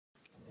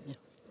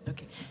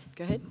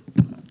Go ahead.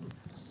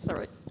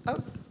 Sorry. Oh.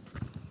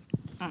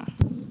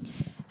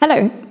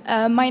 Hello,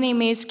 my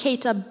name is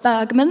Keita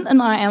Bergman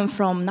and I am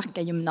from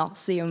Nacka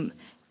Gymnasium.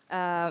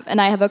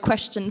 And I have a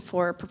question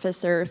for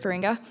Professor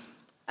Feringa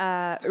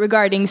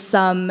regarding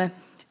some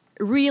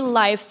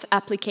real-life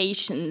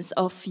applications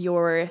of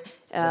your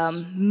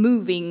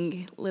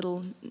moving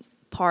little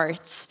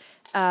parts.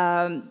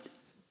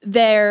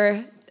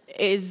 There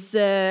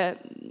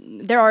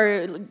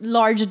are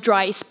large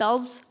dry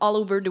spells all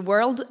over the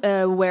world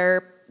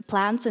where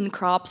plants and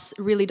crops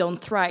really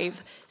don't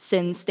thrive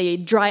since they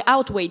dry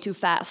out way too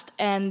fast.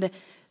 And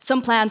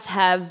some plants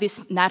have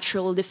this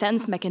natural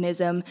defense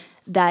mechanism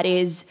that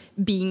is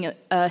being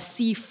a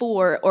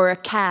C4 or a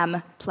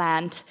CAM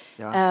plant,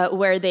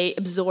 where they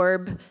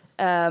absorb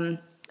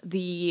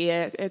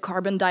the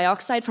carbon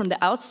dioxide from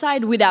the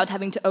outside without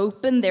having to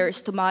open their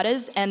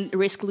stomatas and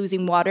risk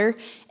losing water.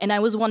 And I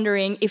was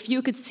wondering if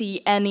you could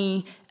see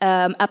any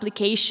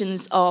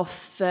applications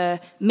of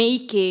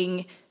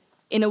making,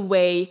 in a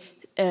way,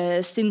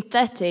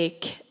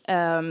 synthetic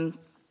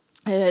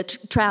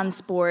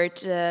transport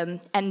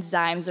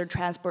enzymes or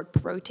transport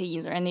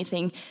proteins or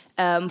anything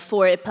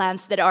for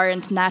plants that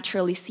aren't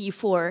naturally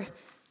C4.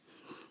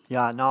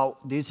 Yeah, now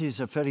this is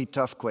a very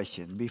tough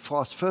question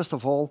because first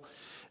of all,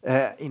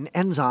 in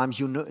enzymes,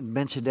 you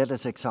mentioned that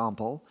as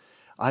example.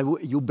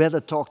 You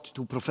better talk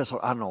to Professor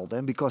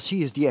Arnold, because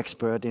she is the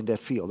expert in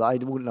that field. I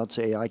would not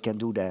say I can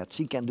do that.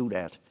 She can do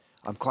that.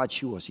 I'm quite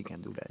sure she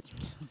can do that.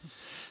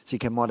 She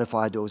can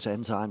modify those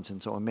enzymes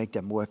and so on, make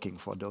them working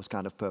for those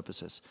kind of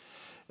purposes.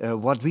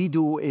 What we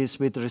do is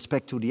with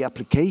respect to the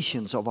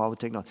applications of our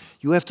technology.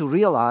 You have to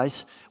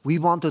realize we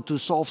wanted to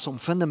solve some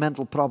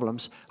fundamental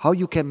problems, how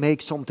you can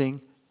make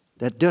something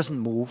that doesn't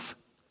move,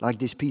 like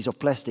this piece of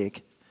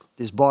plastic,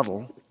 this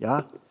bottle,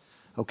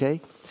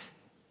 okay,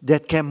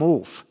 that can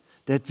move,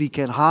 that we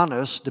can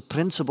harness the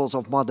principles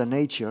of Mother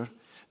Nature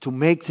to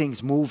make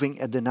things moving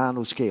at the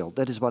nanoscale.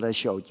 That is what I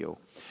showed you.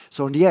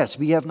 So yes,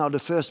 we have now the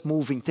first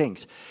moving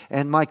things.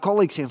 And my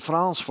colleagues in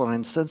France, for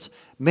instance,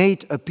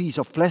 made a piece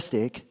of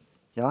plastic,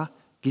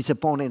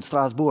 Gisepone in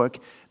Strasbourg,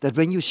 that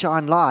when you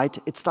shine light,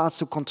 it starts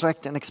to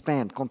contract and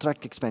expand,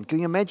 contract, expand. Can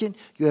you imagine?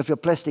 You have your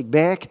plastic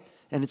bag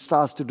and it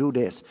starts to do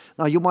this.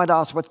 Now you might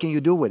ask, what can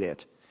you do with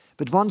it?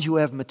 But once you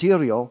have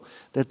material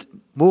that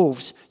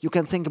moves, you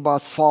can think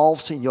about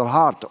valves in your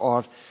heart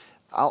or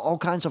all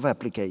kinds of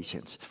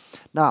applications.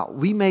 Now,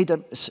 we made,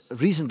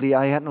 recently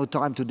I had no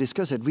time to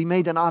discuss it, we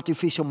made an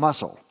artificial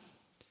muscle.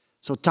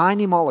 So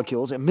tiny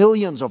molecules, and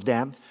millions of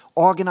them,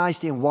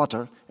 organized in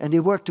water, and they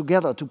work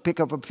together to pick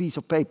up a piece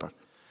of paper.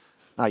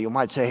 Now, you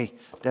might say,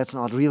 that's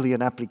not really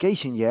an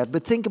application yet,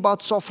 but think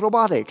about soft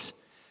robotics.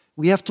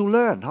 We have to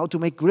learn how to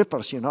make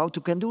grippers,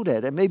 to can do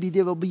that, and maybe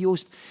they will be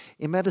used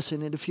in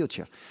medicine in the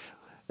future.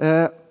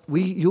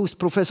 We used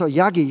Professor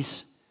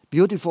Yagi's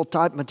beautiful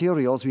type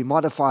materials. We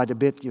modified a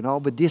bit,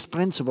 but this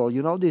principle,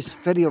 this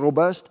very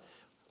robust,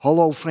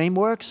 hollow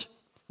frameworks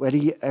where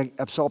he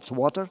absorbs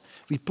water.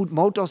 We put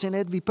motors in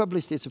it. We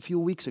published this a few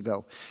weeks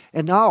ago.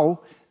 And now,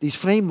 these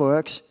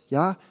frameworks,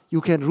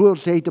 you can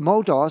rotate the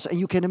motors, and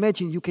you can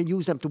imagine you can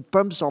use them to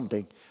pump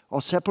something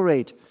or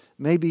separate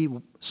maybe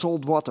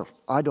salt water.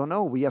 I don't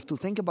know. We have to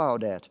think about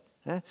that.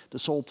 The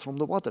salt from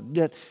the water.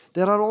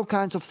 There are all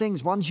kinds of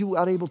things. Once you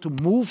are able to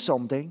move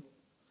something,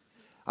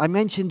 I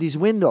mentioned these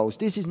windows.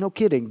 This is no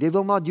kidding. They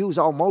will not use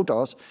our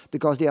motors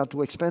because they are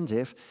too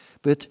expensive.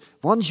 But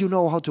once you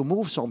know how to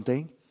move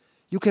something,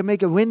 you can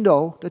make a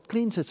window that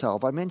cleans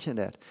itself. I mentioned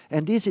that.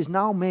 And this is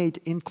now made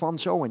in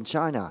Guangzhou in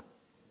China,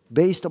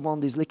 based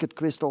upon these liquid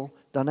crystal,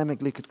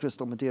 dynamic liquid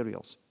crystal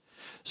materials.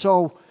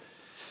 So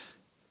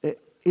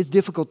it's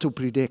difficult to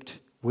predict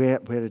where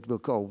it will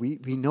go.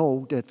 We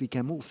know that we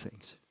can move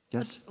things.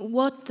 Yes?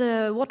 What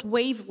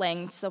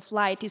wavelengths of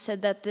light? You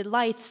said that the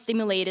light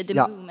stimulated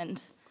the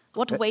movement.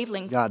 What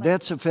wavelengths? Yeah,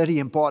 that's a very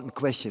important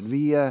question.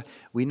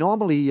 We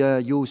normally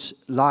use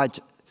light,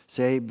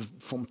 say,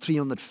 from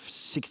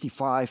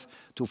 365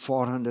 to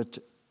 400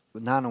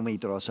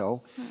 nanometer or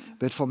so.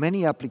 But for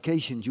many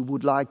applications, you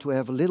would like to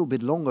have a little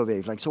bit longer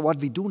wavelength. So what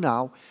we do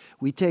now,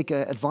 we take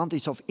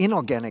advantage of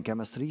inorganic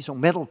chemistry, so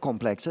metal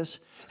complexes,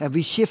 and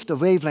we shift the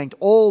wavelength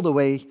all the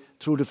way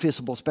through the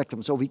visible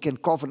spectrum. So we can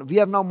cover. We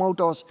have now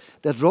motors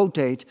that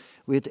rotate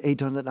with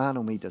 800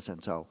 nanometers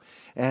and so.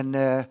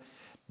 And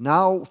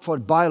now for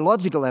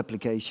biological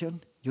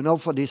application,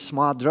 for these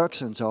smart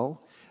drugs and so,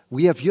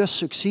 we have just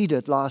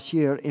succeeded last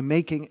year in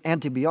making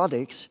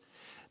antibiotics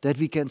that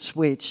we can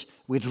switch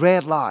with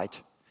red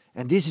light.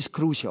 And this is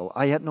crucial.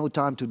 I had no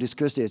time to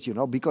discuss this,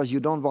 because you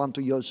don't want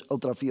to use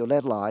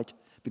ultraviolet light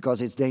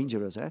because it's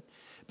dangerous.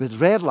 But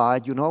red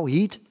light,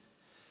 heat.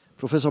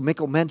 Professor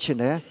Michl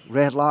mentioned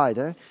red light.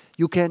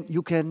 You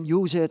can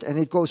use it and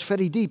it goes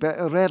very deep.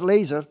 A red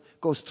laser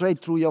goes straight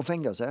through your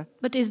fingers.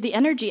 But is the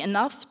energy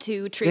enough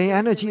to trigger? The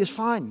energy is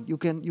fine. You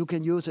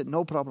can use it,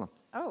 no problem.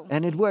 Oh.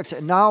 And it works.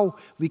 And now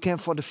we can,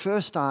 for the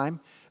first time,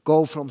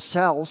 go from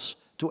cells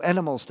to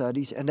animal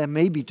studies and then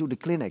maybe to the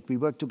clinic. We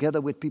work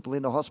together with people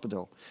in the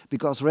hospital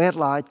because red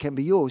light can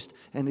be used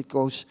and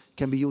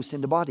can be used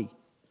in the body.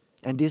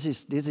 And this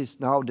is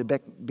now the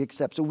big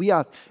step. So we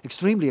are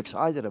extremely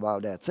excited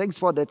about that. Thanks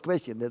for that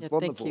question. That's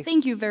wonderful.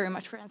 Thank you very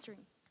much for answering.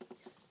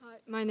 Hi,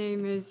 my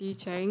name is Yi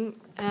Cheng,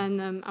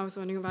 and I was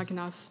wondering if I can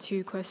ask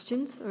 2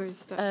 questions, or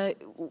is that...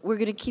 We're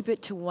going to keep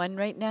it to 1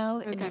 right now,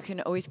 and you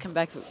can always come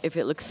back if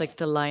it looks like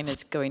the line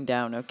is going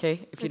down,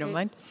 okay? If you don't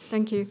mind.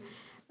 Thank you.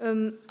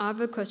 I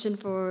have a question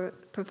for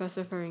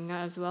Professor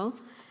Feringa as well.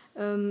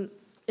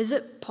 Is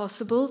it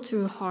possible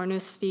to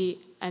harness the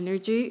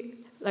energy,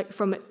 like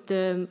from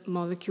the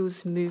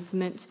molecules'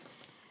 movement,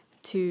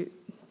 to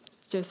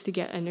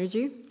get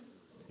energy?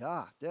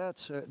 Yeah,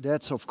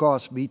 that's of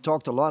course, we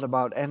talked a lot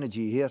about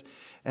energy here.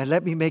 And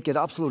let me make it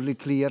absolutely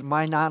clear,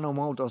 my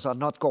nanomotors are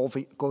not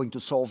going to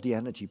solve the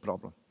energy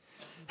problem.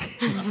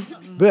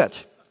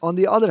 But, on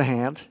the other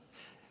hand,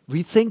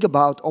 we think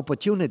about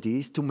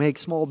opportunities to make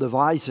small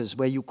devices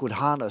where you could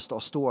harness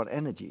or store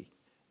energy.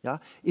 Yeah?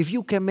 If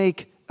you can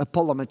make a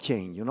polymer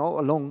chain, you know,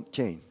 a long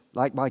chain,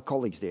 like my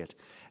colleagues did,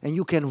 and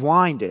you can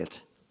wind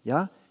it,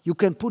 yeah, you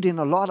can put in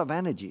a lot of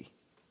energy.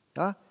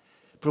 Yeah?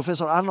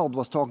 Professor Arnold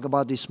was talking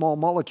about these small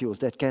molecules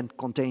that can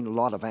contain a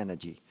lot of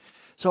energy.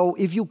 So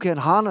if you can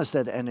harness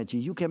that energy,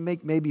 you can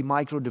make maybe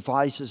micro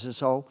devices or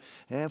so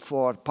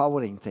for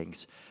powering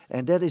things.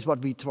 And that is what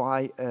we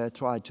try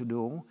to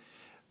do.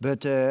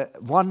 But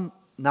 1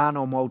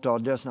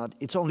 nanomotor does not,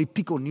 it's only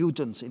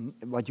piconewtons in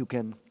what you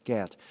can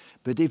get.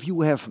 But if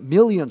you have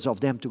millions of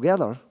them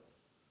together,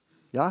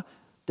 yeah,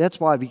 that's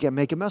why we can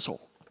make a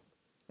muscle.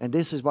 And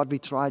this is what we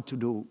try to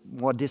do,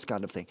 more this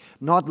kind of thing.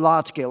 Not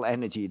large-scale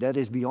energy, that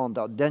is beyond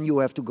that. Then you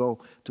have to go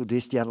to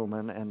this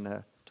gentleman and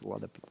to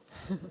other people.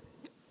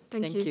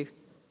 Thank you.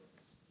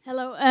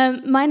 Hello,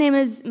 my name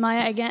is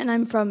Maya again, and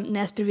I'm from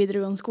Nesbø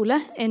videregående skole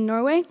in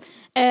Norway.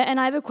 And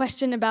I have a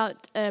question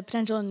about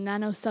potential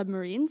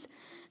nano-submarines.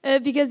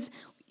 Because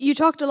you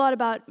talked a lot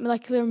about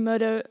molecular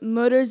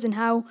motors and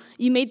how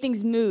you made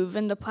things move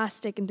and the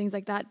plastic and things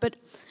like that. But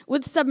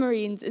with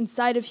submarines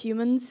inside of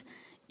humans,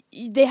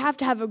 they have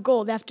to have a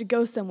goal. They have to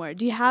go somewhere.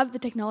 Do you have the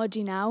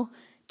technology now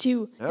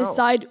to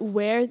decide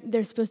where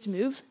they're supposed to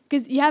move?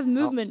 Because you have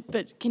movement,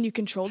 but can you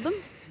control them?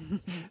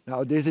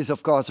 Now, this is,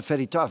 of course,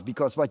 very tough,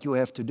 because what you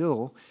have to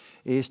do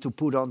is to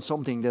put on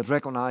something that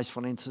recognizes,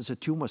 for instance, a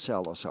tumor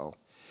cell or so.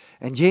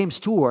 And James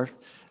Tour,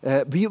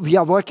 we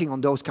are working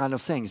on those kind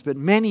of things, but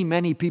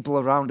many people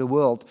around the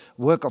world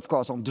work, of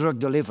course, on drug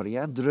delivery,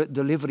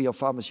 delivery of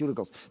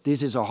pharmaceuticals.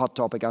 This is a hot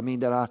topic. I mean,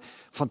 there are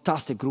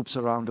fantastic groups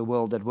around the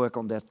world that work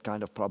on that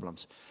kind of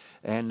problems.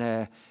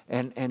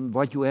 And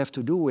what you have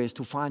to do is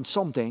to find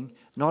something,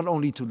 not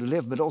only to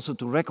deliver, but also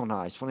to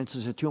recognize, for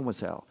instance, a tumor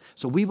cell.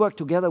 So we work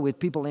together with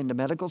people in the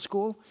medical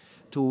school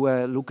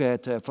to look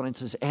at, for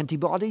instance,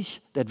 antibodies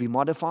that we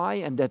modify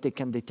and that they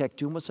can detect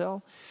tumor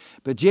cell.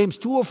 But James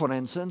Tour, for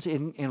instance,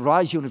 in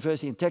Rice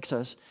University in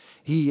Texas,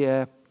 he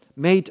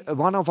made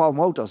one of our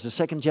motors, the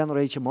 2nd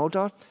generation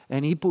motor,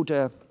 and he put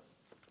a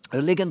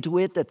ligand to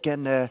it that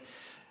can,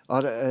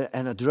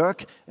 and a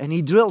drug, and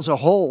he drills a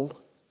hole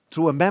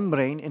through a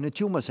membrane in a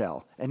tumor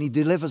cell, and he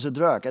delivers a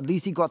drug. At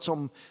least he got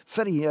some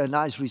very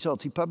nice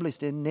results. He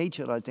published in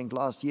Nature, I think,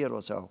 last year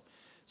or so.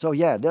 So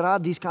yeah, there are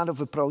these kind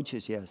of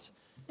approaches, yes.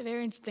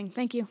 Very interesting.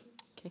 Thank you.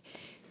 Okay.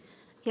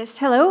 Yes,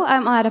 hello,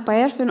 I'm Aada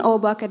Pajer from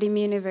Åbo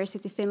Academy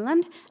University,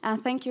 Finland,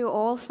 and thank you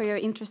all for your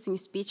interesting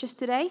speeches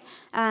today.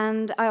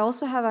 And I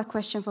also have a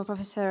question for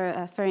Professor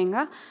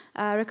Feringa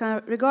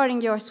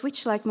regarding your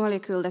switch-like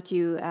molecule that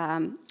you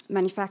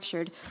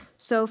manufactured.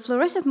 So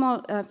fluorescent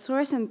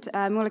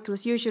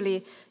molecules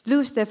usually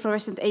lose their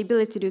fluorescent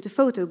ability due to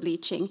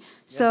photobleaching. Yes.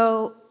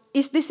 So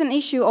is this an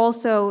issue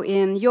also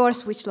in your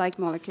switch-like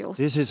molecules?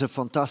 This is a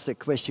fantastic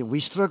question. We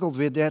struggled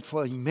with that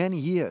for many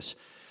years.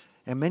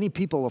 And many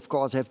people, of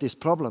course, have this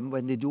problem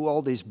when they do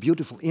all this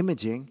beautiful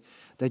imaging,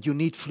 that you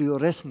need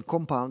fluorescent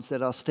compounds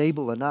that are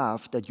stable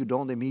enough that you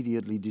don't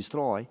immediately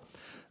destroy.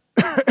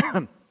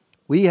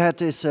 We had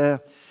this,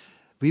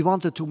 we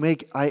wanted to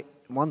make,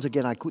 once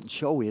again, I couldn't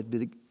show it,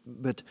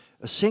 but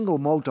a single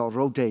motor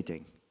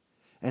rotating.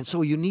 And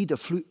so you need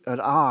an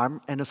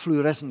arm and a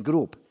fluorescent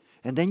group.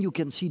 And then you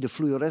can see the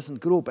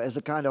fluorescent group as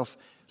a kind of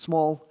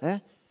small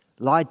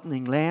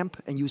lightning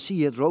lamp, and you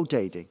see it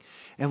rotating.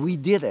 And we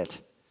did it.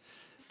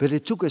 But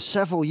it took us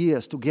several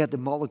years to get the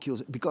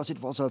molecules, because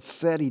it was a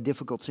very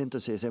difficult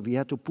synthesis, and we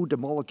had to put the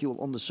molecule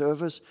on the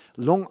surface,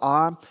 long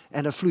arm,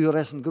 and a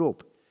fluorescent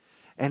group.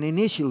 And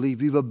initially,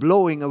 we were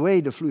blowing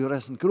away the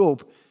fluorescent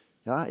group.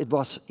 Yeah, it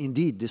was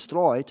indeed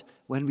destroyed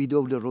when we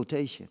do the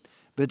rotation.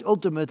 But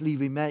ultimately,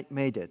 we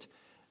made it.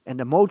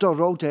 And the motor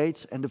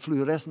rotates, and the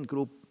fluorescent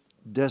group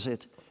does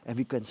it, and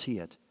we can see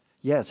it.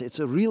 Yes, it's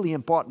a really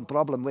important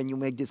problem when you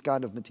make this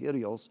kind of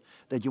materials,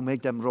 that you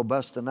make them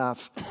robust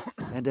enough,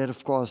 and that,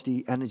 of course,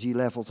 the energy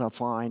levels are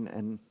fine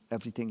and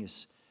everything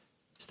is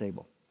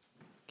stable.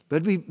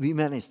 But we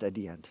managed at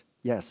the end,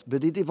 yes.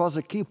 But it was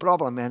a key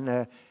problem,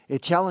 and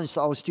it challenged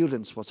our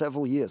students for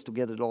several years to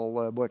get it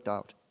all worked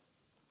out.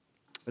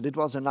 But it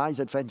was a nice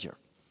adventure.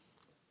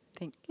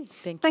 Thank you.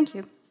 Thank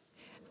you.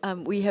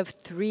 We have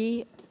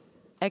 3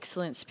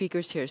 excellent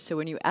speakers here. So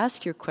when you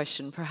ask your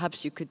question,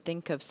 perhaps you could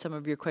think of some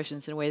of your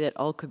questions in a way that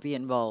all could be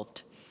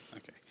involved.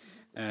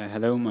 Okay.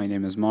 Hello, my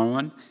name is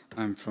Marwan.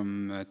 I'm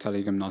from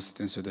Tali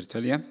Gymnasiet in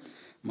Södertälje.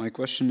 My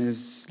question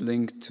is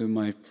linked to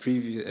my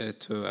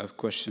to a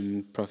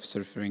question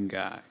Professor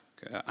Feringa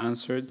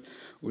answered,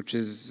 which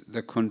is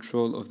the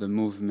control of the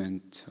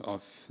movement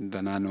of the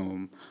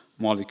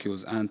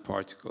nanomolecules and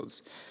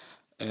particles.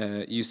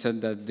 You said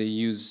that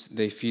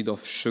they feed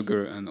off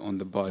sugar on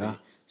the body,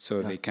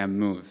 so they can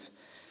move.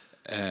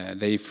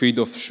 They feed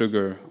off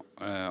sugar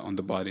on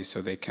the body,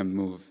 so they can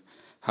move.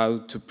 How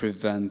to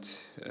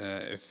prevent,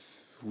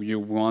 if you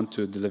want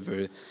to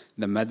deliver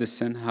the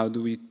medicine, how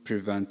do we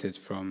prevent it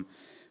from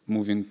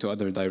moving to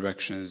other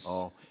directions?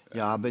 Oh,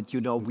 yeah, but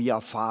you know, we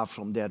are far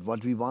from that.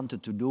 What we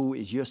wanted to do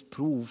is just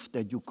prove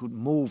that you could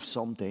move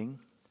something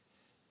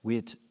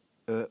with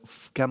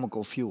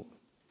chemical fuel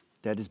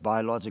that is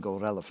biological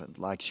relevant,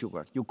 like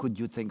sugar.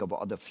 You think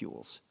about other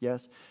fuels,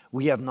 yes?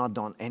 We have not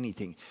done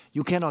anything.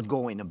 You cannot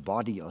go in a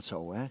body or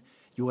so, eh?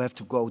 You have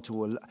to go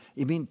to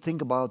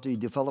think about the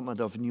development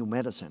of new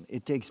medicine.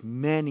 It takes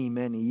many,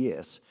 many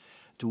years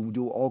to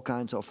do all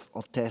kinds of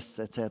tests,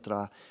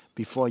 etc.,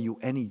 before you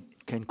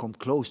can come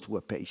close to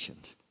a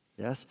patient,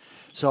 yes?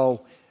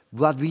 So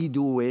what we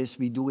do is,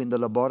 we do in the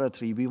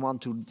laboratory, we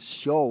want to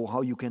show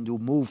how you can do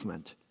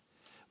movement.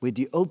 With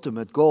the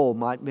ultimate goal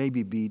might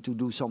maybe be to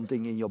do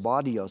something in your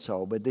body or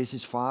so, but this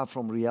is far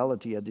from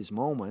reality at this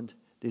moment.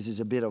 This is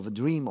a bit of a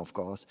dream, of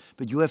course,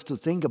 but you have to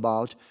think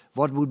about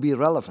what would be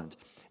relevant.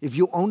 If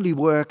you only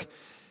work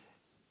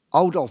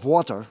out of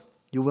water,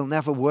 you will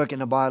never work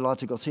in a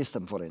biological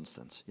system, for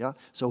instance. Yeah?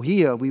 So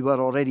here we were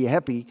already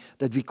happy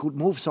that we could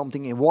move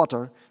something in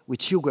water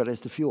with sugar as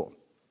the fuel.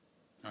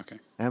 Okay.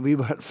 And we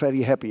were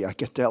very happy, I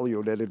can tell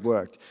you, that it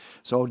worked.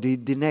 So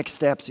the next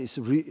steps is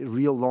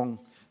real long,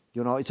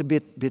 you know, it's a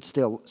bit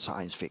still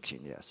science fiction,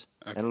 yes.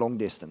 Okay. And long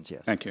distance,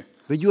 yes. Thank you.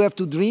 But you have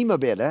to dream a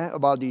bit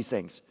about these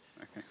things.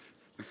 Okay.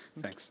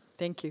 Thanks.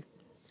 Thank you.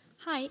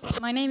 Hi,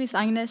 my name is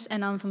Agnes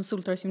and I'm from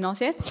Soltorps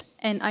Gymnasiet,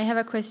 and I have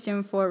a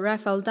question for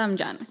Raphael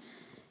Domjan.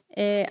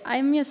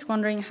 I'm just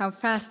wondering how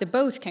fast the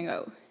boat can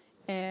go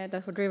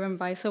that were driven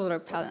by solar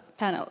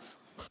panels.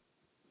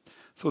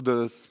 So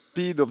the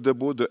speed of the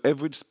boat, the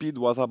average speed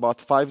was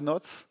about 5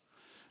 knots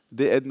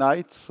day and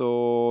night,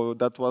 so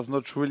that was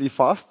not really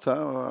fast.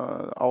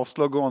 Our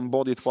slogan on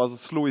board, it was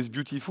slow is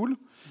beautiful.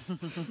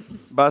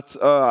 But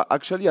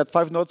actually at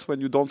 5 knots, when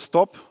you don't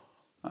stop,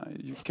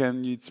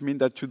 it means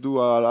that you do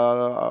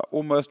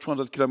almost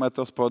 200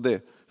 kilometers per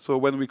day. So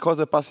when we cross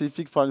the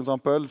Pacific, for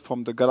example,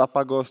 from the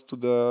Galapagos to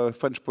the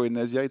French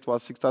Polynesia, it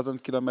was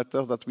 6,000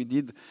 kilometers that we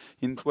did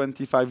in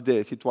 25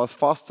 days. It was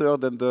faster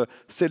than the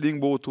sailing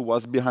boat who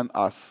was behind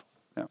us.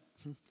 Yeah.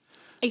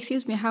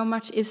 Excuse me, how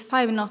much is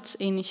 5 knots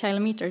in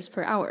kilometers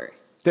per hour?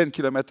 10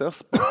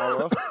 kilometers per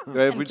hour,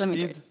 the average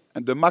speed.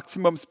 And the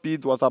maximum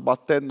speed was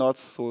about 10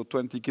 knots, so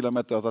 20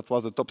 kilometers. That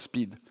was the top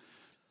speed.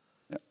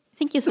 Yeah.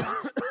 Thank you so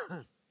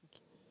much.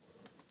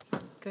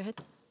 Go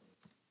ahead.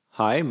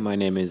 Hi, my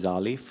name is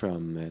Ali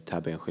from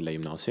Täby Enskilda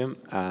Gymnasium,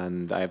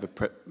 and I have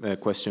a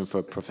question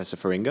for Professor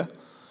Feringa.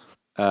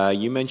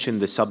 You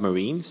mentioned the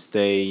submarines.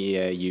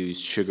 They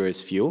use sugar as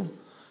fuel,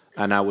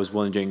 and I was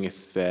wondering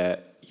if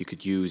you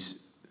could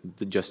use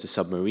just the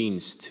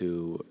submarines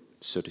to,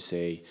 so to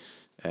say,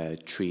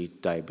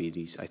 treat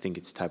diabetes. I think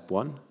it's type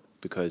 1,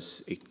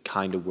 because it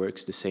kind of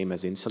works the same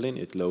as insulin.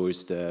 It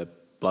lowers the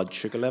blood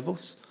sugar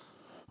levels.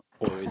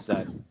 Or is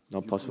that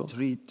not possible?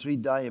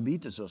 Treat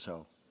diabetes or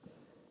so.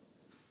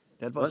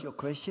 That was your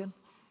question?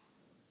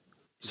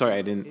 Sorry,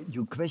 I didn't...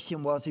 Your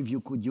question was if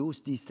you could use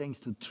these things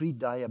to treat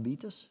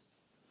diabetes?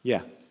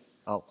 Yeah.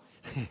 Oh.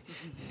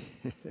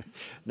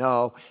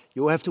 No,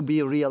 you have to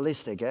be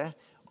realistic, eh?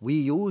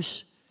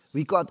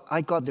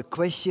 I got the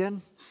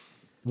question,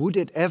 would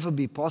it ever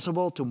be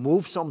possible to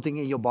move something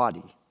in your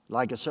body,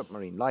 like a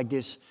submarine, like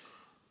this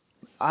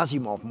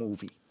Asimov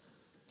movie?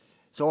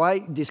 So I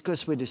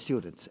discussed with the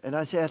students, and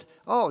I said,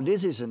 oh,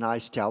 this is a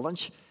nice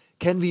challenge.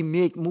 Can we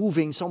make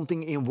moving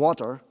something in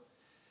water,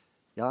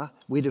 yeah,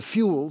 with a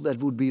fuel that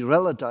would be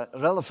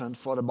relevant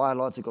for the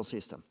biological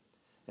system?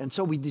 And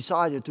so we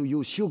decided to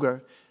use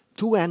sugar,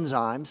 2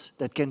 enzymes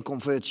that can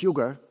convert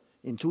sugar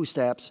in 2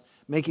 steps,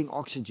 making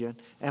oxygen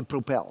and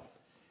propel.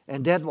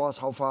 And that was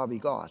how far we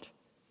got.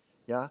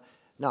 Yeah?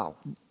 Now,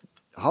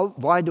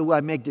 why do I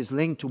make this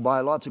link to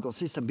biological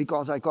system?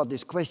 Because I got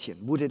this question,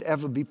 would it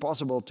ever be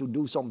possible to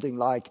do something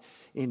like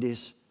in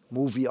this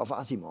movie of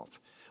Asimov?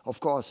 Of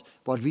course,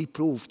 what we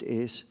proved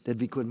is that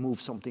we could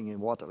move something in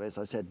water, as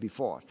I said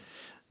before.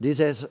 This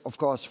is, of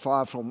course,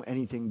 far from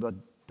anything but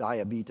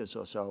diabetes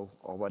or so,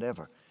 or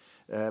whatever.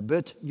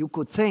 But you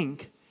could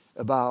think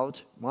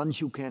about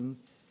once you can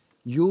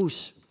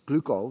use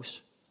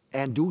glucose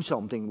and do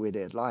something with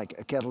it, like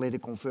a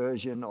catalytic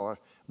conversion or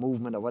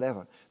movement or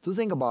whatever, to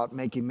think about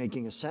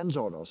making a sensor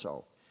or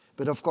so.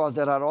 But of course,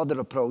 there are other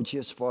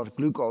approaches for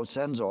glucose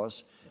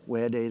sensors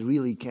where they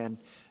really can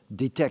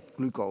detect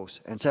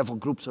glucose, and several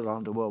groups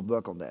around the world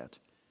work on that.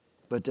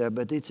 But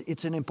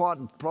it's an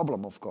important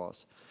problem, of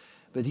course.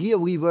 But here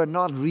we were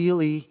not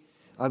really,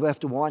 I have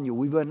to warn you,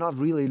 we were not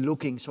really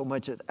looking so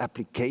much at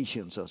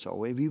applications or so.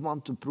 We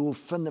want to prove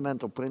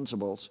fundamental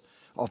principles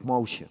of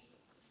motion.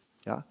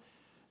 Yeah?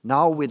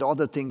 Now with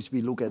other things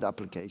we look at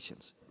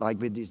applications, like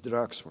with these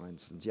drugs, for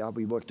instance. Yeah,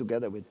 we work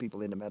together with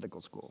people in the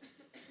medical school.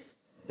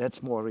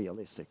 That's more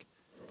realistic.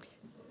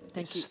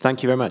 Thank you.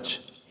 Thank you very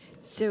much.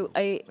 So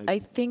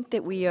I think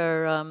that we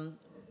are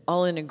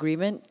all in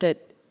agreement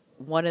that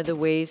one of the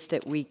ways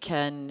that we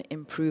can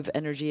improve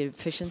energy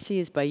efficiency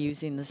is by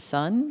using the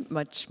sun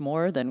much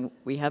more than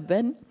we have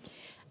been.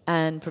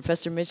 And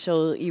Professor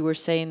Michl, you were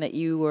saying that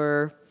you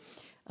were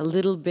a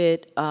little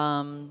bit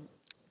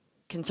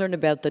concerned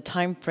about the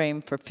time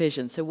frame for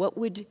fission. So what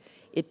would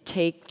it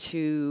take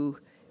to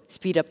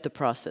speed up the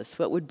process?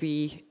 What would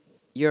be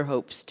your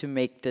hopes to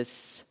make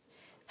this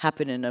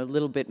happen in a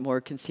little bit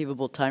more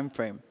conceivable time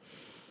frame?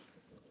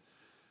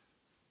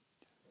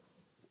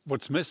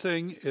 What's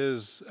missing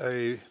is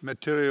a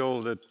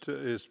material that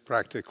is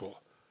practical,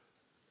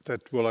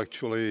 that will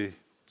actually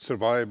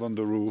survive on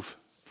the roof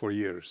for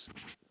years.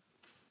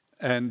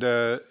 And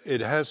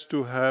it has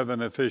to have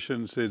an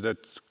efficiency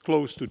that's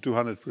close to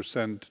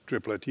 200%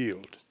 triplet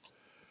yield.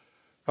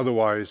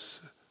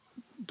 Otherwise,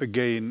 the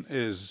gain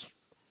is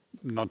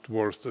not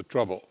worth the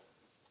trouble,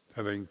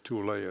 having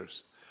 2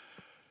 layers.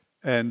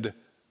 And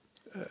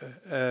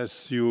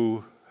as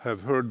you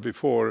have heard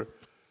before,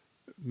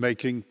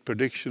 making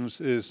predictions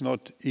is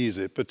not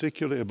easy,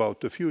 particularly about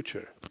the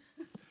future.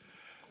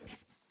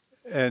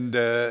 And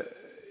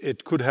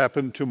it could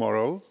happen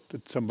tomorrow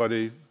that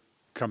somebody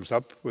comes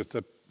up with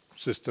a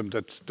system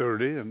that's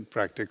sturdy and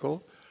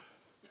practical,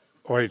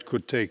 or it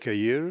could take a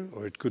year,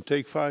 or it could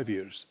take 5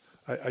 years.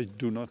 I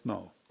do not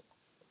know.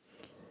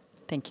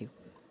 Thank you.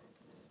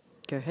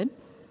 Go ahead.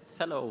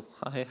 Hello,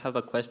 I have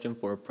a question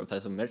for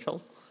Professor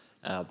Michl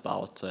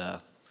about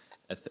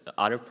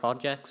other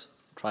projects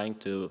trying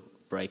to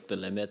break the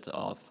limit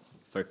of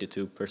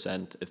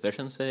 32%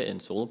 efficiency in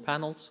solar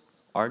panels.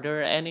 Are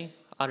there any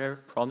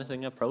other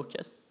promising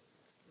approaches?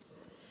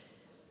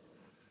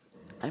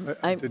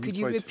 Could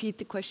you repeat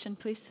the question,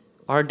 please?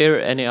 Are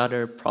there any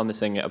other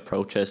promising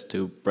approaches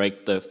to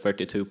break the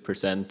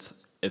 32%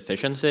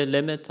 efficiency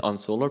limit on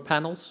solar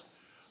panels?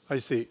 I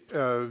see.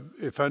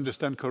 If I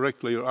understand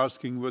correctly, you're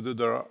asking whether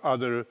there are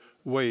other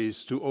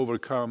ways to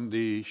overcome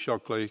the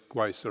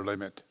Shockley-Queisser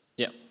limit.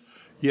 Yeah.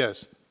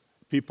 Yes,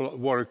 people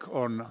work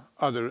on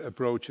other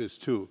approaches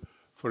too.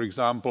 For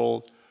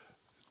example,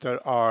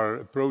 there are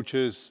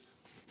approaches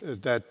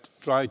that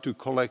try to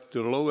collect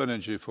the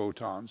low-energy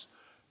photons,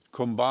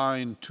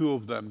 combine 2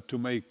 of them to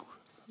make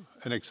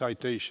an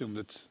excitation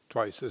that's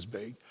twice as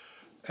big,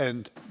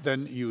 and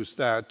then use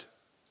that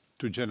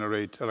to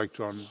generate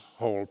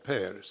electron-hole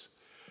pairs.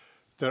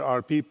 There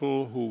are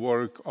people who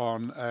work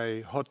on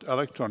a hot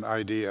electron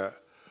idea,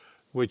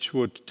 which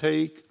would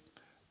take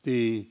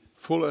the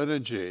full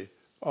energy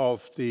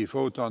of the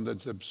photon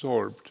that's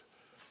absorbed,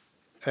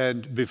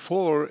 and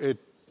before it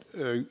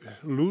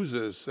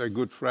loses a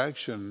good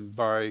fraction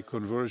by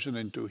conversion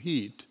into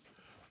heat,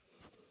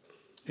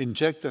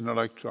 inject an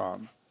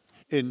electron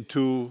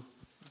into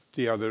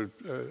the other,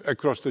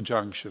 across the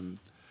junction.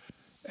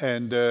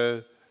 And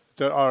there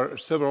are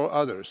several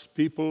others,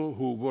 people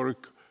who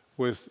work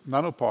with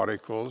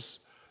nanoparticles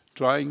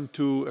trying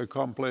to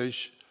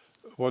accomplish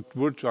what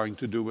we're trying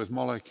to do with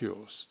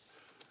molecules.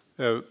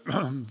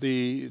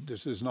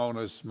 This is known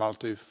as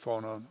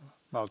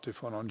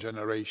multiphonon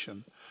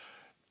generation.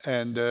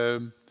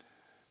 And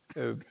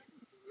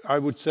I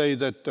would say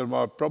that there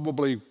are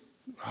probably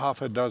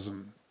half a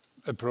dozen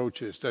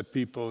approaches that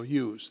people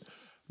use.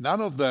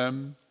 None of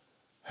them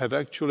have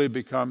actually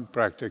become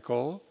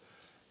practical,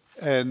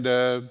 and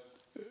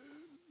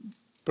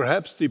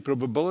perhaps the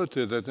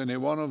probability that any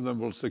one of them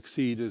will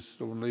succeed is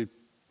only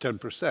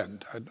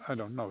 10%. I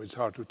don't know, it's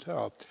hard to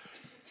tell.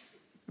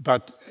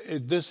 But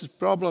this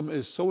problem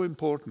is so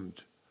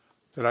important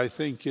that I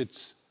think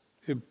it's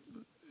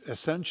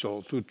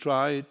essential to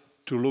try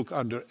to look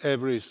under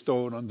every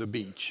stone on the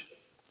beach,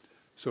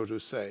 so to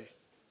say.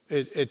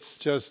 It's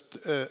just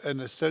an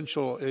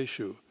essential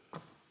issue.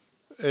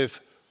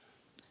 If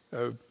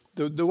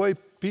the way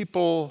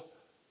people's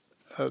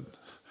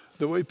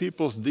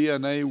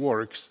DNA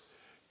works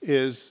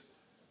is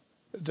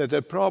that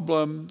a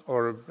problem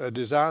or a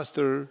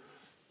disaster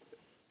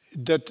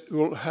that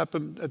will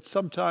happen at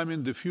some time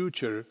in the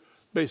future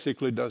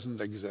basically doesn't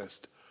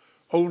exist.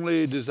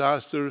 Only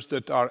disasters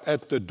that are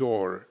at the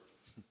door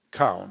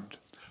count.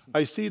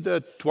 I see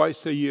that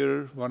twice a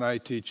year when I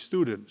teach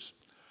students.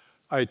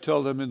 I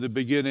tell them in the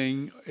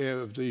beginning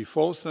of the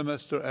fall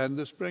semester and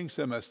the spring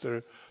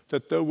semester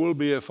that there will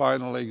be a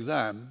final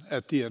exam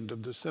at the end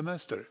of the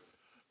semester.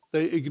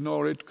 They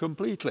ignore it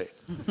completely.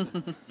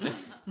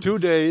 2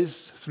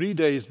 days, 3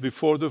 days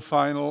before the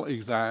final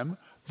exam,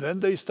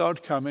 then they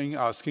start coming,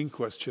 asking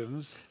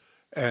questions,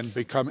 and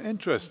become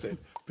interested,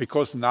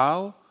 because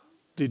now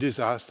the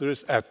disaster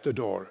is at the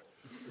door.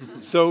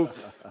 So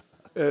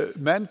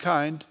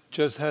mankind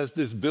just has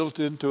this built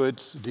into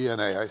its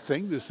DNA. I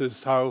think this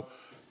is how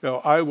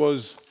I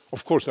was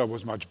Of course, I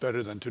was much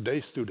better than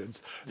today's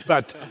students,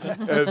 but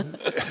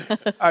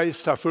I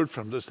suffered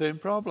from the same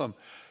problem.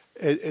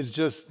 It's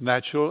just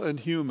natural and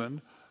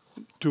human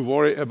to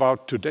worry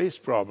about today's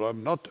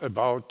problem, not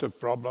about a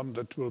problem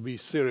that will be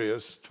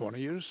serious 20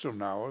 years from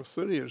now or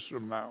 30 years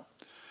from now.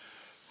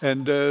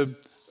 And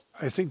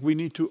I think we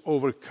need to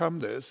overcome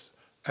this,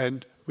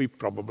 and we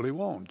probably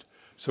won't.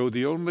 So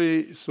the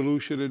only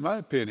solution, in my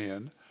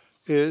opinion,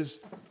 is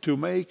to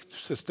make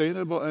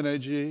sustainable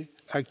energy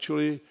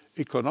actually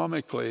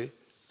economically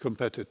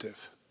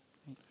competitive.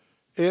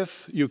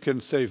 If you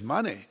can save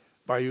money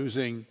by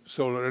using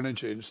solar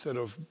energy instead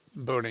of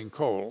burning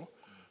coal,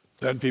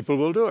 then people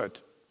will do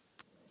it.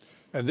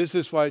 And this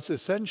is why it's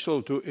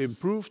essential to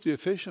improve the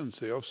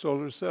efficiency of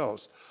solar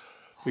cells.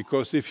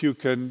 Because if you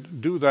can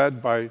do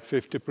that by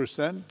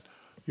 50%,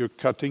 you're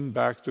cutting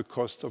back the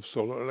cost of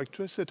solar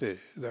electricity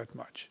that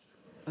much.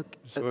 Okay.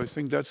 So I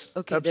think that's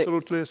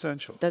absolutely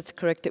essential. That's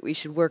correct that we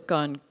should work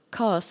on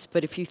costs,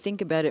 but if you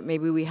think about it,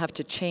 maybe we have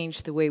to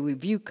change the way we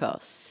view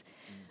costs.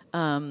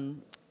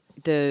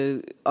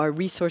 Our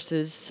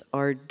resources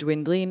are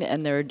dwindling,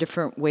 and there are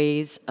different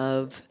ways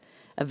of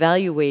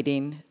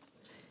evaluating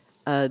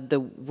the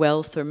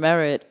wealth or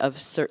merit of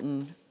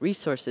certain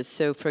resources.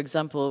 So, for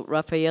example,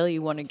 Raphael,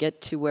 you want to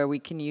get to where we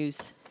can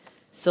use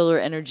solar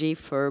energy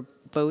for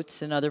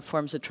boats and other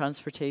forms of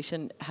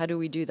transportation. How do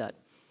we do that?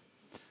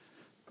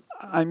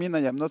 I mean,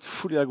 I am not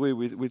fully agree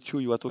with you.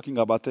 You are talking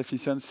about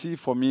efficiency.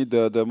 For me,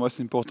 the most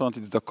important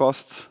is the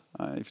cost.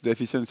 If the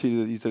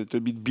efficiency is a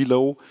little bit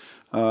below,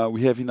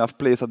 we have enough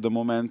place at the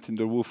moment in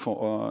the roof.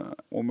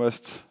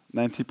 Almost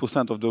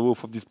 90% of the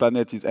roof of this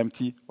planet is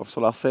empty of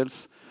solar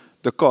cells.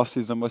 The cost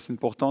is the most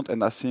important,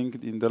 and I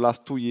think in the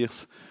last 2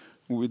 years,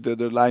 with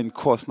the line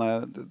cost,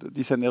 now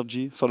this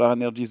energy, solar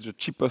energy, is the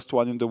cheapest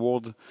one in the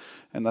world,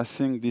 and I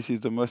think this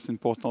is the most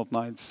important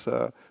now. It's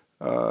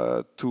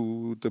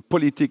the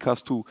politics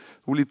has to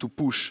really to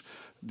push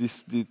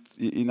this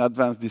in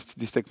advance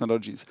these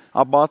technologies.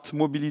 About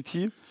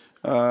mobility,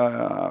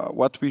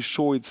 what we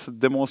show it's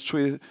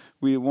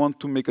we want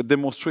to make a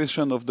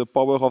demonstration of the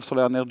power of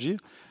solar energy.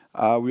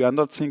 We are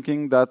not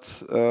thinking that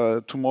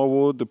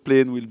tomorrow the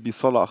plane will be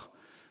solar,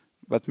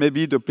 but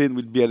maybe the plane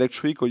will be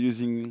electric or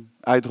using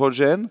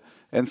hydrogen,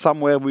 and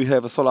somewhere we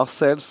have solar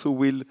cells who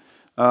will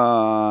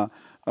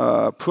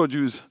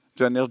produce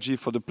the energy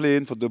for the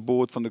plane, for the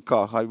boat, for the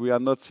car. We are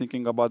not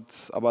thinking about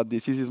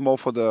this. This is more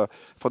for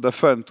the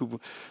fun,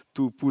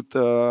 to put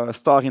a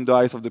star in the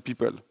eyes of the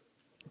people.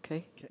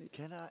 Okay.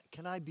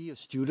 Can I be a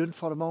student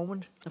for a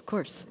moment? Of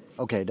course.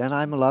 Okay, then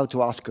I'm allowed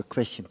to ask a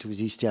question to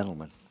these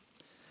gentlemen.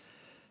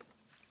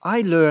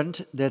 I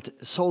learned that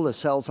solar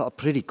cells are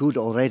pretty good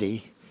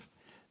already,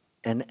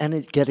 and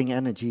getting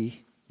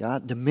energy. Yeah,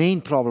 the main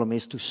problem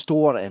is to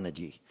store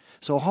energy.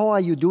 So how are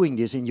you doing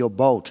this in your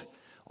boat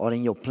or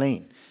in your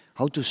plane?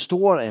 How to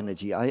store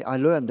energy? I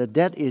learned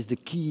that is the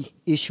key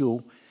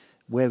issue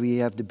where we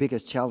have the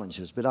biggest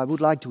challenges. But I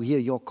would like to hear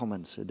your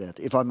comments on that,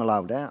 if I'm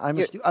allowed. I'm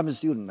a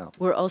student now.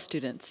 We're all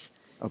students.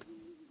 Okay.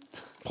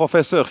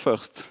 Professor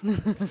first.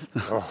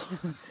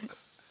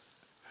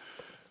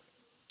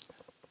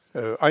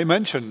 I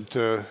mentioned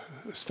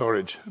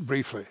storage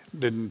briefly,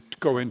 didn't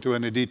go into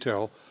any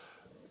detail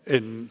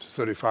in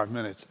 35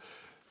 minutes.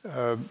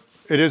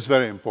 It is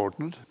very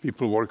important,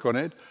 people work on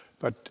it,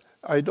 but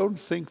I don't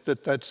think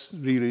that that's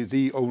really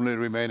the only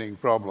remaining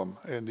problem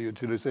in the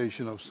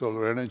utilization of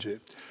solar energy.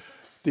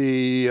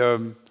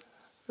 The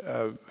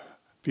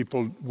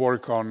people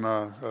work on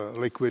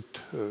liquid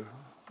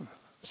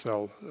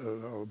cell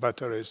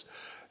batteries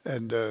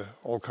and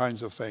all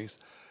kinds of things.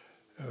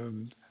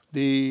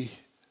 The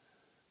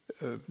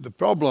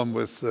problem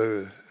with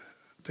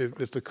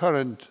the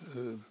current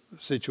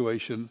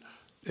situation,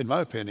 in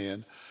my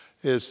opinion,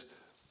 is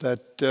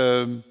that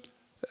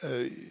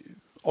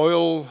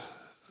oil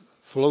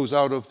flows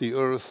out of the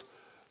earth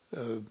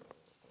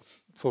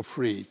for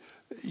free.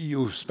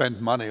 You spend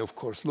money, of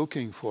course,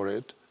 looking for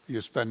it. You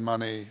spend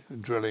money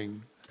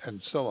drilling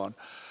and so on.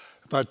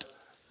 But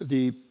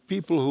the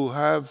people who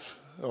have,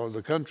 or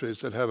the countries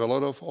that have a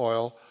lot of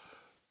oil,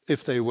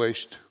 if they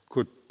wished,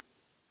 could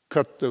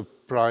cut the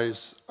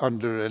price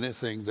under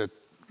anything that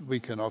we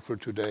can offer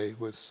today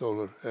with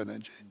solar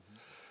energy.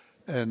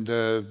 And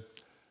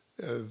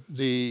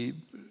the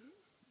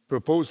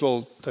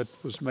proposal that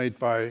was made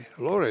by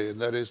Lorie, and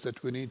that is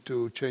that we need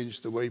to change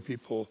the way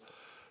people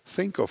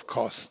think of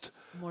cost,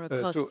 more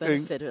cost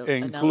benefit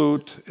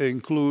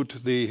include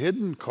the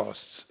hidden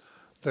costs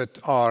that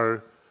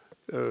are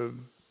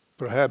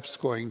perhaps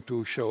going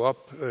to show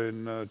up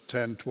in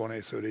 10,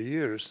 20, 30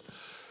 years.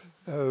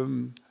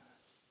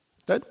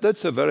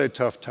 That's a very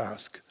tough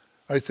task.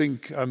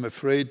 I'm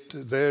afraid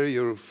there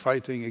you're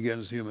fighting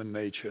against human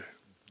nature.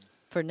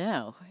 For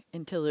now,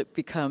 until it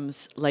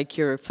becomes like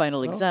your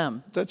final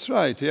exam. That's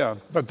right, yeah.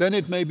 But then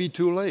it may be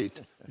too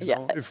late. You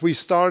know? If we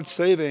start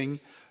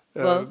saving...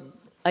 well,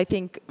 I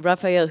think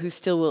Raphael, who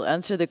still will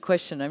answer the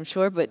question, I'm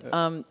sure, but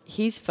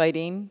he's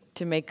fighting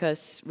to make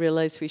us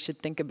realize we should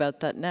think about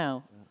that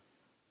now.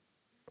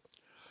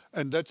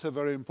 And that's a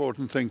very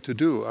important thing to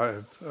do.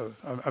 I'm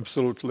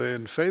absolutely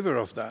in favor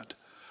of that.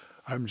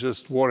 I'm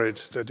just worried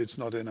that it's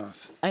not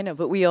enough. I know,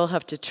 but we all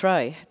have to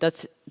try.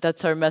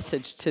 That's our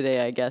message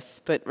today, I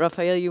guess. But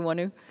Raphael, you want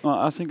to?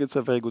 I think it's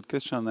a very good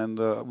question, and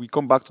we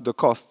come back to the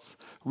costs.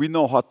 We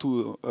know how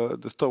to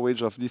the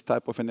storage of this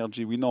type of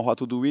energy. We know how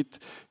to do it.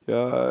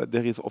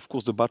 There is, of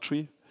course, the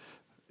battery.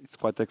 It's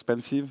quite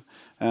expensive,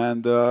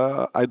 and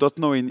I don't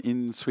know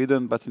in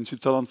Sweden, but in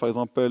Switzerland, for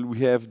example, we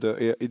have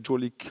the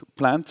hydraulic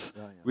plant.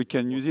 We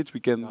can use it. We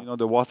can,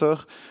 the water.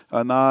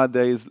 Now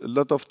there is a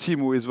lot of team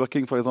who is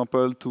working, for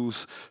example, to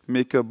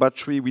make a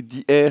battery with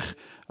the air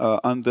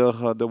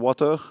under the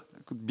water.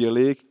 It could be a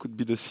lake, could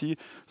be the sea.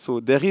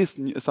 So there is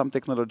some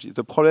technology.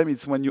 The problem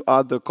is when you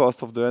add the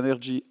cost of the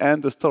energy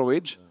and the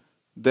storage,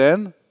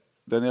 then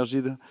the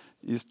energy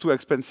is too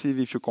expensive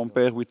if you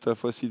compare with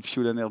fossil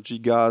fuel energy,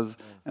 gas,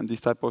 and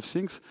this type of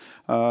things.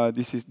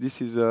 This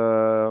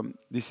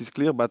is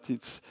clear, but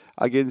it's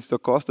the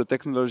cost, the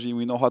technology.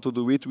 We know how to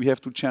do it. We have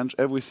to change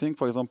everything.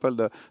 For example,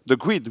 the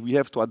grid. We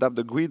have to adapt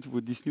the grid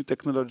with these new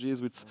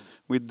technologies, with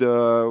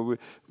the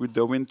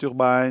wind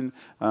turbine.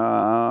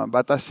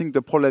 But I think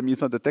the problem is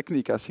not the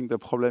technique. I think the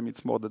problem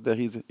is more that there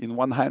is, in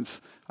one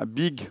hand, a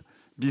big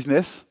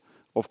business.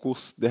 Of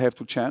course, they have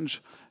to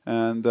change,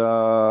 and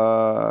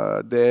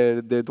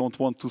they don't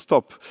want to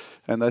stop.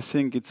 And I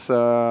think it's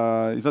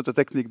not the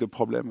technique the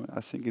problem.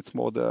 I think it's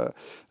more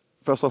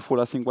first of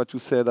all, I think what you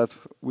said, that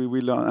we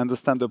will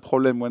understand the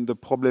problem when the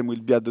problem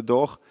will be at the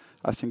door.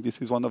 I think this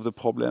is one of the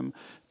problems.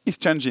 It's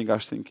changing, I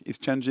think. It's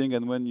changing,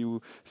 and when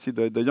you see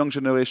the young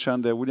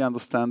generation, they really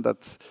understand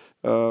that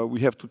we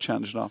have to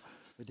change now.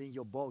 But in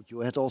your boat, you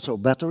had also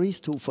batteries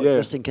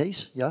just in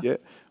case? Yeah?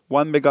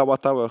 1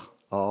 megawatt hour.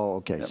 Oh,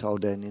 okay. Yeah. So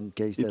then, in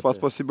case it was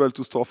possible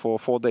to store for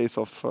 4 days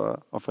of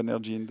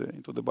energy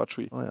into the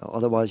battery. Oh, yeah.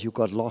 Otherwise, you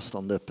got lost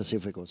on the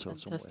Pacific or so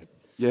somewhere.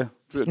 Yeah,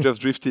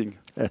 just drifting.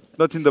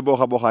 Not in the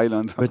Bora Bora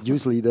Island. But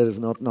usually there is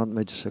not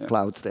much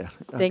clouds there.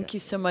 Okay. Thank you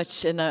so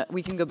much, and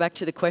we can go back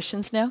to the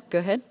questions now. Go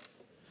ahead.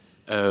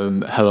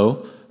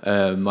 Hello,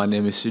 my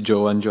name is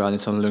Johan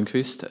Johannesson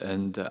Lundqvist,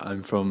 and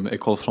I'm from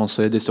École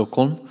Française de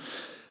Stockholm.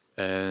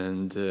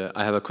 And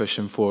I have a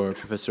question for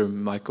Professor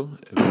Michl.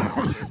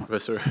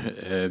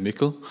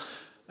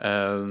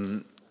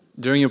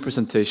 During your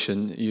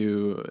presentation,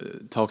 you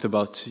talked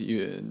about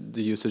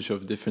the usage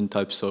of different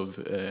types of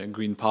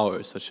green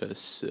power, such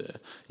as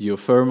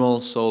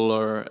geothermal,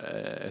 solar,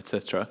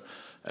 etc.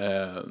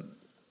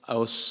 I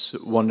was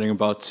wondering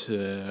about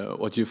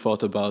what you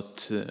thought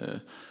about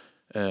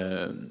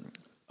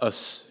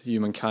us,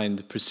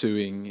 humankind,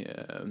 pursuing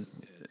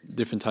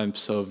different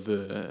types of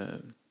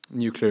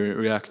nuclear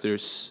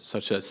reactors,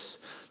 such as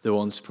the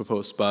ones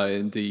proposed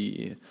by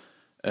the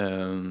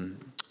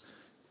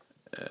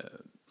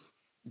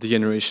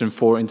Generation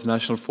 4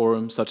 International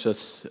Forum, such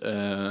as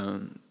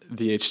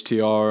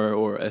VHTR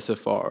or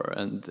SFR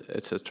and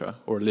etc.,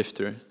 or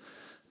LIFTR.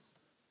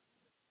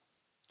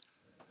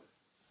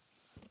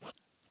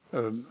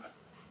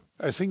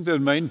 I think the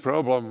main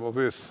problem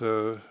with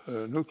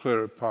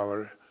nuclear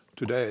power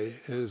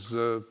today is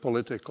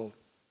political.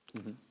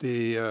 Mm-hmm.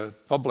 The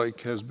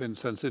public has been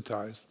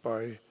sensitized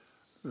by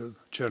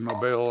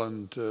Chernobyl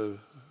and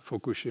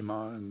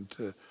Fukushima,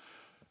 and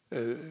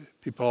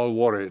people are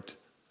worried.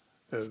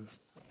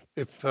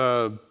 If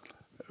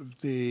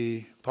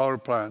the power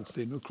plants,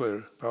 the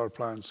nuclear power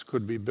plants,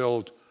 could be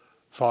built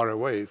far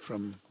away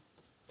from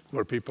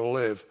where people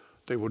live,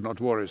 they would not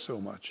worry so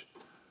much.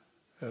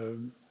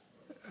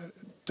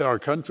 There are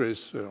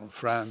countries,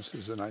 France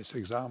is a nice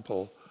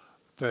example,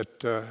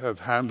 that have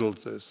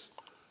handled this.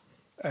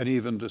 And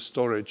even the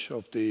storage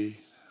of the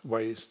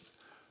waste.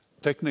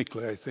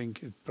 Technically, I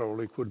think it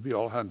probably could be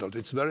all handled.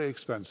 It's very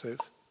expensive,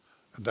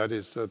 and that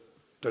is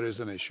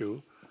an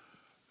issue.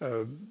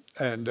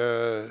 And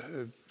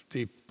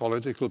the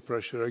political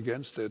pressure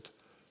against it,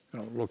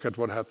 look at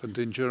what happened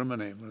in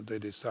Germany when they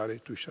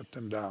decided to shut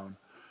them down.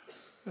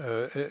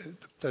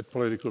 That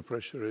political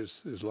pressure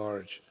is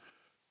large.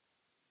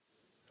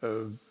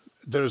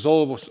 There's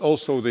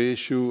also the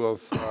issue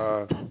of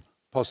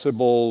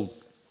possible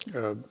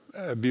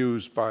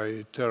abuse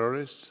by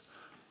terrorists,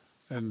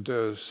 and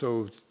the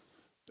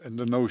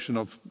notion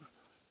of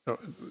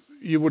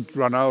you would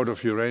run out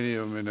of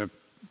uranium in a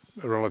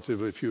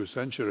relatively few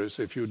centuries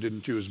if you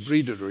didn't use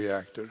breeder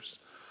reactors,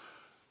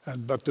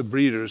 but the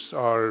breeders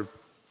are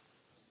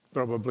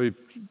probably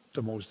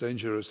the most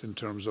dangerous in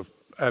terms of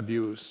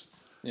abuse.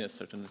 Yes,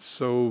 certainly.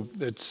 So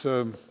it's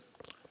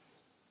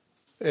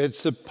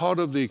a part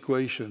of the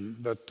equation,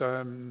 but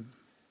I'm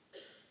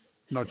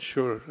not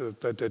sure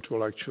that it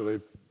will actually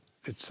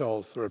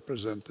itself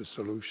represent the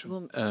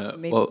solution.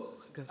 Well,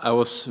 I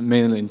was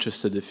mainly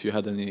interested if you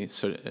had any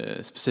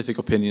specific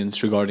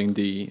opinions regarding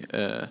the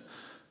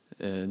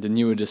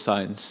newer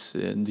designs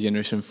in the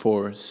Generation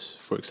 4s,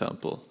 for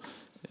example.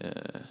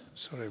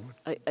 Sorry,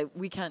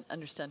 we can't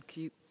understand. Could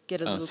you get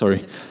a little?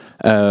 Sorry,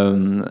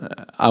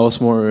 I was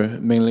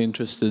mainly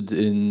interested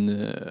in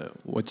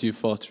what your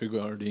thoughts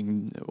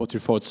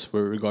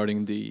were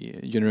regarding the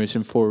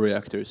Generation 4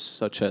 reactors,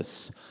 such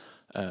as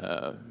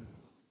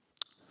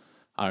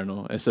I don't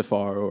know,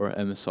 SFR or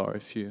MSR,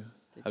 if you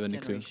have any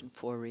clue. Generation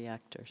 4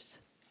 reactors.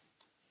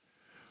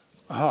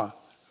 Well,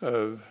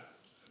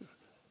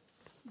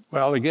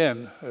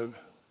 again,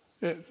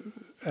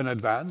 an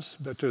advance,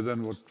 better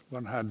than what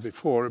one had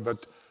before,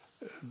 but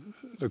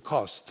the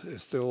cost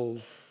is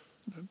still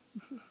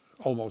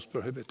almost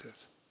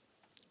prohibitive.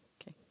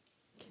 Okay,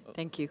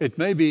 thank you. It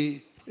may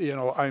be, you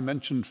know, I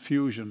mentioned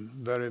fusion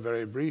very,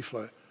 very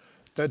briefly.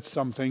 That's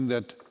something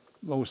that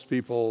most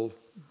people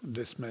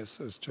dismiss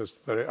as just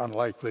very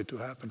unlikely to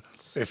happen.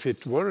 If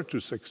it were to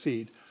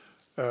succeed,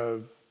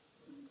 that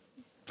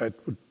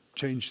would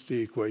change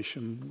the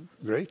equation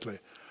greatly.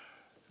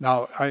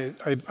 Now,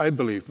 I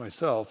believe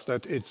myself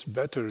that it's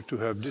better to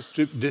have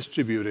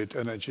distributed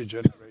energy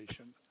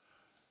generation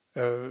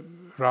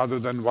rather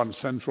than one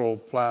central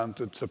plant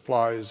that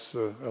supplies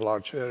a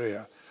large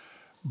area.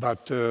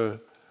 But there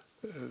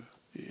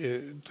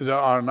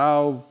are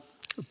now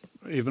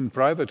even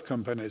private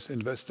companies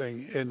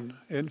investing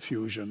in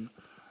fusion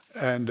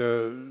and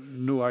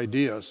new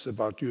ideas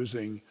about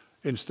using,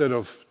 instead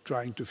of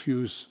trying to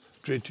fuse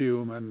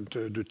tritium and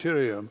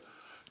deuterium,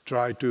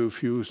 try to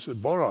fuse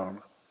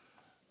boron.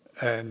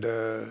 And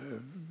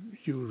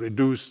you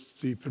reduce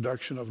the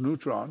production of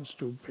neutrons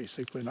to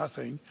basically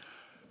nothing.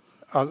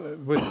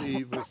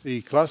 With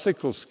the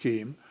classical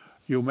scheme,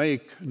 you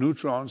make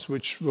neutrons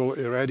which will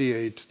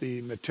irradiate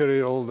the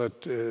material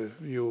that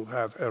you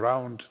have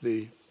around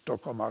the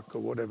tokamak or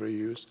whatever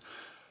you use,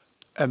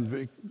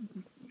 and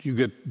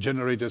you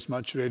generate as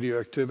much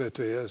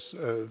radioactivity as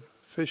a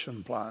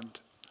fission plant.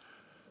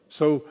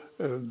 So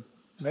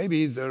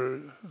maybe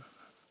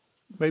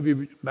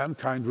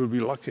mankind will be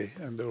lucky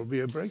and there will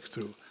be a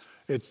breakthrough.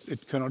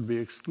 It cannot be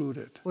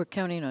excluded. We're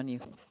counting on you.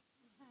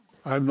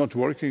 I'm not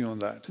working on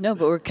that. No,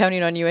 but we're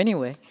counting on you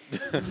anyway.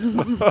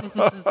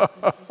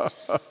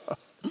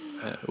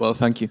 Well,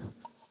 thank you.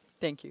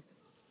 Thank you.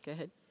 Go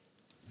ahead.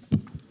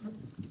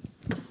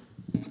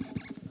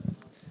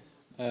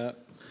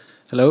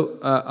 Hello,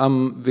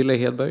 I'm Ville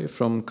Hedberg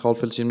from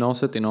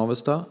Karlfeldtsgymnasiet in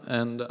Avesta,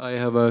 and I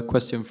have a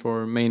question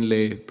for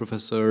mainly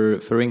Professor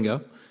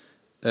Feringa.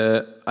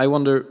 I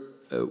wonder,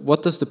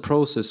 what does the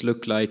process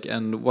look like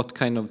and what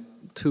kind of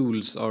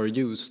tools are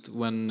used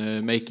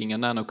when making a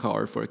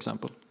nanocar, for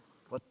example?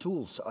 What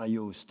tools are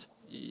used?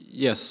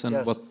 Yes,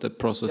 and what the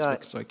process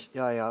looks like.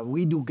 Yeah,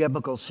 we do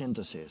chemical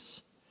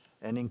synthesis.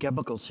 And in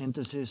chemical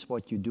synthesis,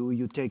 what you do,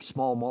 you take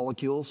small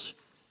molecules,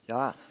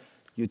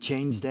 you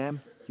change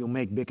them, you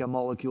make bigger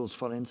molecules,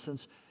 for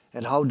instance.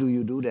 And how do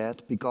you do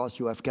that? Because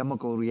you have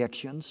chemical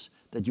reactions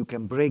that you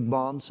can break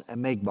bonds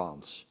and make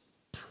bonds.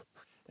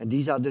 And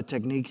these are the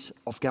techniques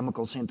of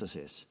chemical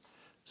synthesis.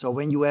 So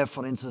when you have,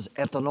 for instance,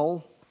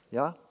 ethanol,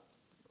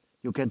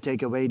 you can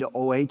take away the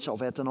OH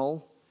of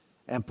ethanol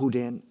and put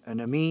in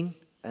an amine,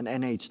 an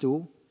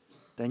NH2.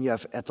 Then you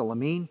have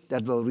ethylamine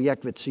that will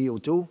react with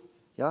CO2,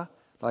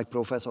 like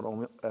Professor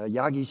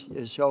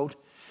Yagi showed.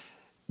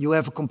 You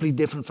have a complete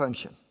different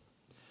function.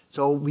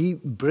 So we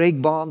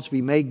break bonds,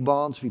 we make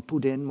bonds, we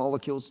put in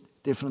molecules,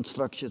 different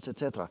structures,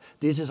 etc.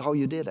 This is how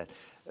you did it.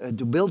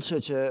 To build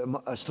such a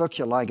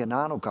structure like a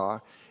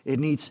nanocar, it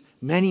needs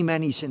many,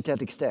 many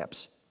synthetic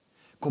steps.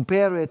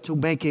 Compare it to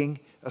making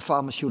a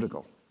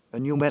pharmaceutical, a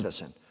new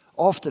medicine.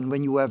 Often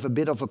when you have a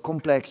bit of a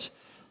complex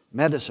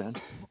medicine,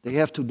 they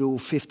have to do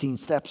 15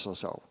 steps or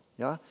so.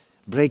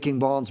 Breaking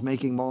bonds,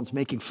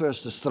 making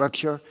first the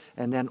structure,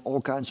 and then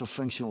all kinds of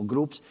functional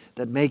groups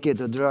that make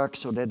it a drug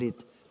so that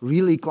it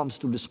really comes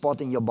to the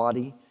spot in your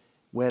body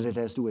where it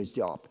has to do its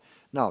job.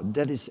 Now,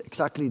 that is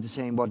exactly the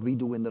same what we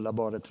do in the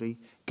laboratory,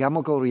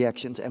 chemical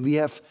reactions, and we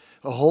have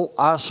a whole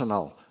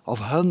arsenal of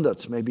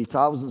hundreds, maybe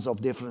thousands of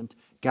different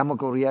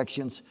chemical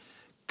reactions.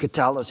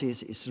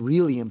 Catalysis is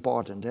really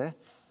important.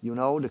 You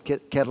know, the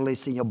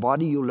catalyst in your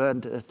body, you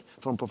learned it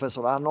from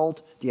Professor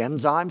Arnold, the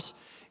enzymes.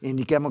 In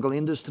the chemical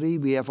industry,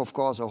 we have, of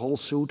course, a whole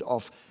suite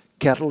of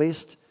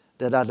catalysts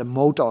that are the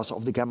motors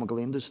of the chemical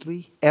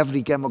industry.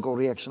 Every chemical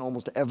reaction,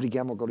 almost every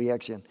chemical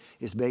reaction,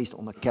 is based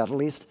on a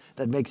catalyst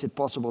that makes it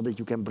possible that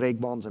you can break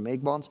bonds and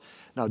make bonds.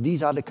 Now,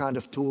 these are the kind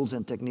of tools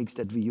and techniques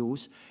that we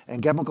use.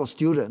 And chemical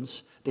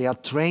students, they are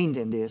trained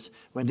in this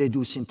when they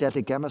do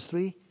synthetic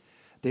chemistry.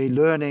 They're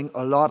learning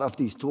a lot of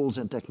these tools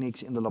and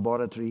techniques in the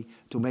laboratory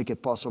to make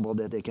it possible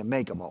that they can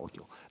make a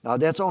molecule. Now,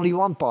 that's only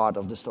one part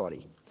of the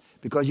story,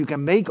 because you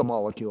can make a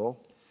molecule,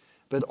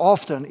 but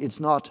often it's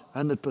not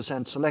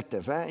 100%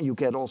 selective. You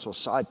get also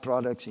side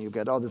products and you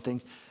get other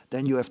things.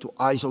 Then you have to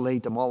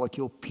isolate the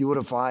molecule,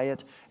 purify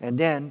it, and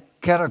then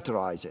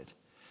characterize it.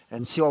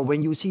 And so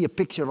when you see a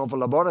picture of a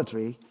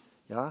laboratory,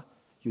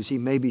 you see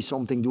maybe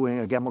something doing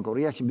a chemical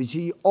reaction, but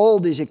you see all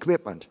this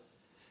equipment,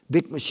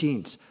 big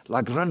machines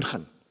like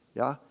Röntgen,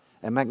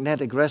 and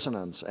magnetic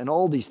resonance, and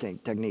all these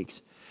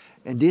techniques.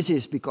 And this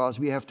is because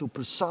we have to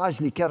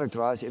precisely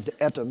characterize if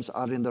the atoms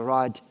are in the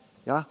right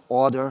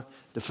order,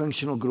 the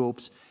functional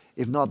groups,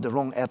 if not the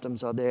wrong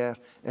atoms are there,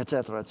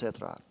 etc.,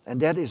 etc.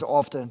 And that is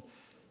often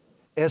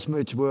as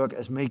much work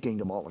as making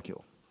the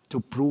molecule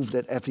to prove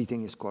that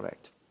everything is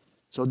correct.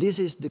 So this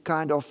is the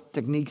kind of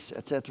techniques,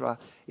 etc.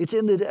 It's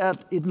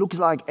it looks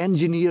like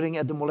engineering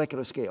at the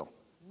molecular scale.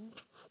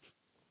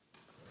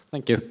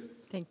 Thank you.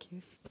 Thank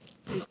you.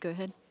 Please go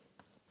ahead.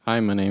 Hi,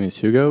 my name is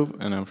Hugo,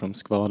 and I'm from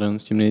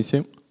Skvadens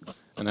Gymnasium.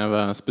 And I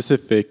have a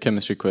specific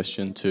chemistry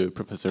question to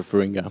Professor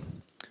Feringa.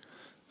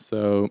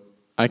 So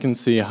I can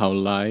see how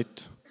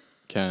light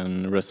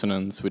can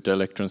resonance with the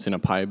electrons in a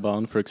pi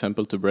bond, for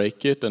example, to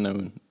break it, and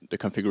then the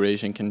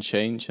configuration can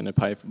change and a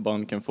pi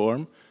bond can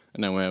form,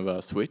 and then we have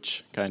a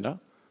switch, kinda.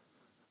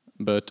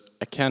 But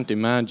I can't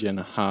imagine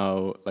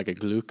how like a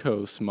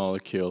glucose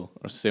molecule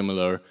or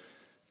similar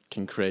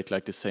can create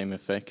like the same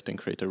effect and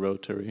create a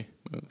rotary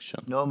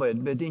motion. No,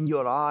 but in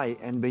your eye,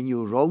 and when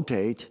you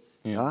rotate,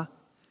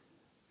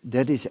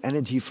 that is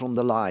energy from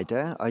the light.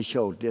 I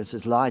showed this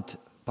is light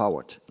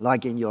powered,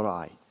 like in your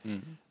eye.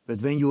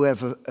 But when you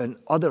have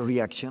another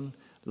reaction,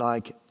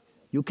 like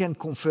you can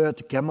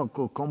convert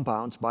chemical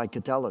compounds by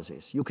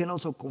catalysis. You can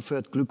also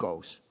convert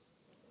glucose.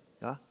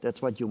 Yeah,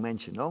 that's what you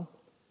mentioned, no?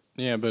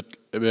 Yeah, but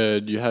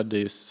you had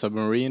this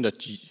submarine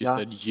that you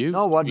said used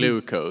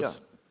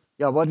glucose.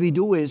 Yeah, what we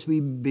do is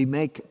we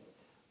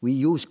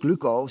use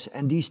glucose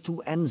and these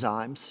two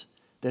enzymes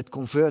that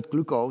convert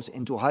glucose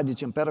into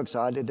hydrogen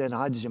peroxide and then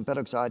hydrogen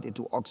peroxide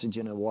into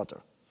oxygen and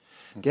water.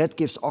 That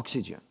gives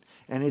oxygen.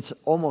 And it's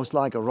almost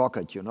like a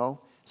rocket, you know?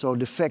 So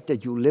the fact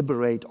that you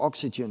liberate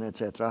oxygen,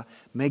 etc.,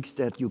 makes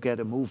that you get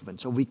a movement.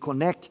 So we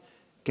connect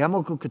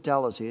chemical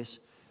catalysis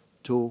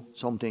to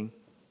something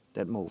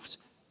that moves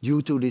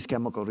due to these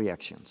chemical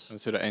reactions.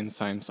 So the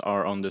enzymes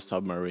are on the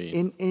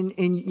submarine?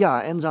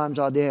 Enzymes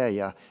are there,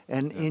 yeah.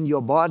 And in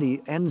your body,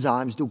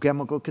 enzymes do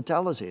chemical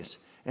catalysis.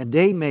 And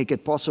they make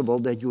it possible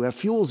that you have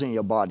fuels in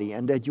your body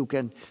and that you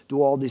can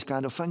do all these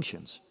kind of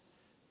functions.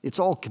 It's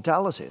all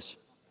catalysis.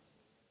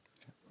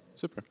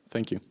 Super,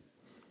 thank you.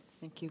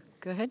 Thank you.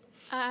 Go ahead.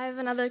 I have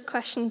another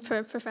question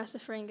for Professor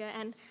Feringa,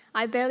 and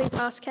I barely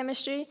passed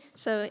chemistry,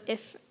 so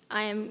if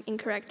I am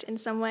incorrect in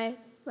some way,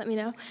 let me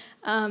know.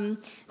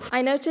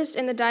 I noticed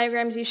in the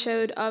diagrams you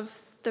showed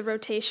of the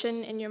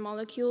rotation in your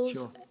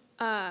molecules,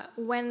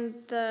 when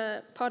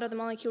the part of the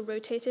molecule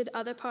rotated,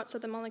 other parts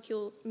of the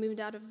molecule moved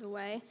out of the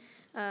way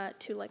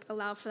to like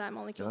allow for that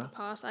molecule to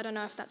pass. I don't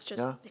know if that's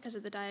just because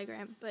of the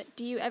diagram, but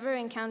do you ever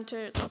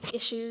encounter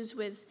issues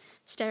with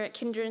steric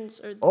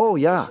hindrance or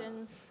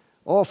rotation?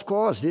 Oh, of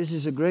course, this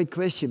is a great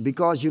question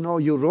because, you know,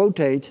 you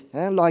rotate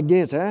like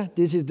this.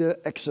 This is the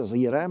axis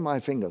here, my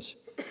fingers.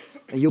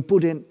 And you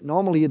put in,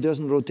 normally it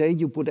doesn't rotate,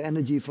 you put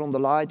energy from the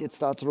light, it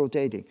starts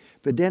rotating.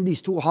 But then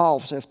these two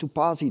halves have to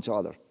pass each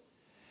other.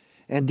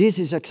 And this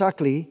is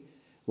exactly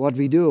what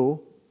we do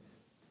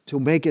to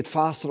make it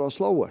faster or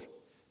slower.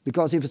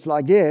 Because if it's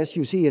like this,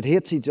 you see it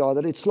hits each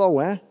other, it's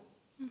slow,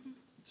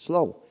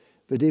 Slow.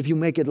 But if you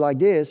make it like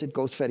this, it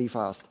goes very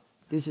fast.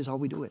 This is how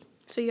we do it.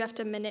 So you have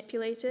to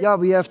manipulate it? Yeah,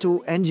 we have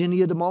to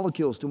engineer the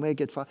molecules to make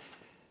it fast.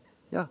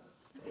 Yeah.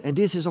 And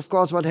this is, of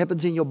course, what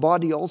happens in your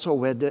body also,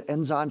 where the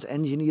enzymes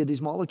engineer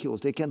these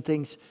molecules. They can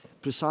things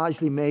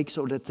precisely make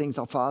so that things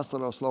are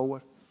faster or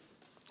slower.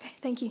 Okay,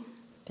 thank you.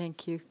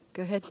 Thank you.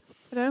 Go ahead.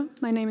 Hello,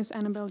 my name is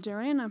Annabelle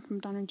Jerry, and I'm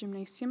from Donner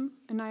Gymnasium.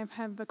 And I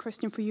have a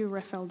question for you,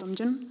 Raphael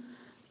Domjan.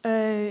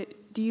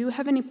 Do you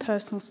have any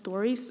personal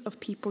stories of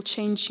people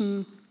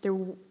changing their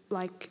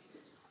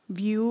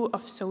view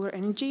of solar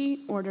energy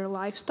or their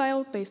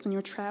lifestyle based on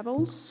your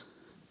travels?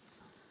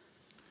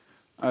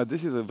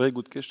 This is a very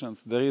good question.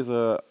 There is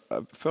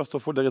first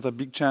of all, there is a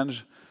big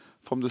change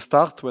from the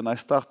start when I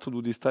start to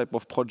do this type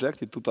of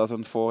project in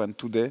 2004 and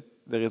today.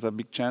 There is a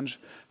big change.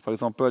 For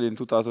example, in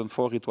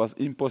 2004, it was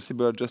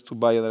impossible just to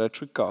buy an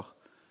electric car.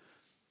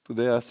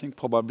 Today, I think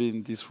probably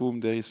in this room,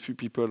 there is few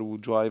people who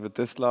drive a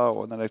Tesla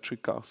or an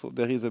electric car. So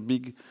there is a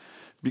big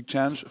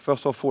change.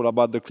 First of all,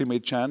 about the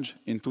climate change.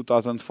 In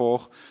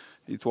 2004,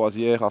 it was,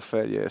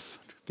 Raphael, yes,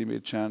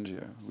 climate change,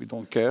 we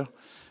don't care.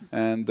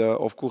 And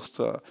of course,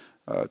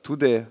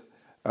 today,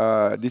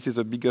 this is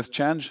the biggest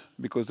change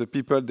because the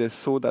people, they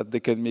saw that they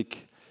can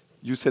make,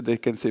 you said they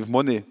can save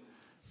money.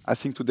 I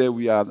think today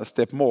we are a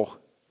step more.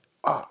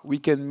 We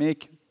can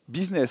make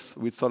business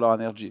with solar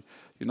energy.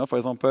 You know, for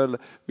example,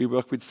 we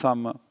work with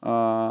some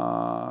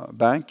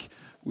bank.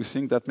 We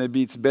think that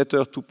maybe it's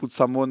better to put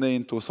some money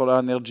into solar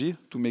energy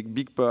to make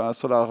big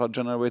solar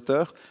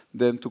generator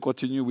than to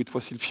continue with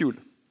fossil fuel.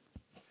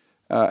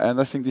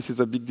 And I think this is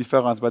a big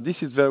difference. But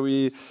this is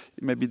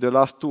maybe the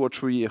last 2 or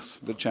 3 years,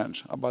 the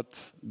change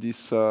about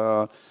this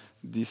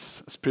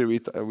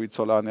spirit with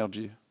solar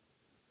energy.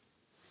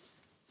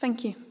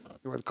 Thank you.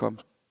 You're welcome.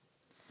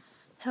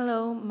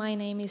 Hello, my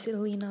name is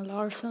Elina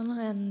Larsson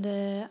and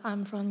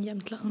I'm from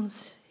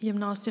Jämtlands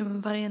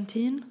Gymnasium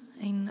Variantin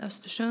in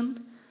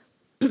Östersund.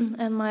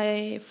 And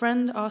my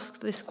friend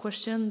asked this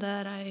question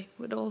that I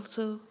would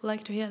also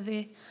like to hear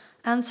the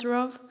answer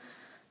of.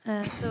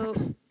 So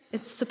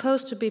it's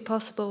supposed to be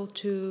possible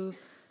to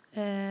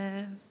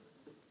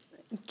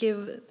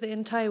give the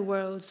entire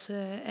world's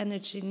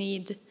energy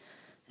need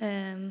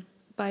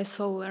by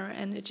solar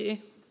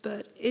energy.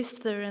 But is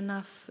there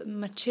enough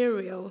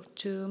material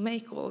to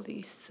make all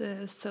these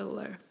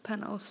solar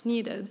panels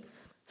needed?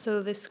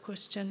 So this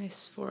question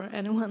is for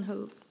anyone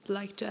who would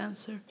like to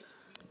answer.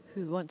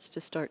 Who wants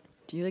to start?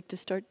 Do you like to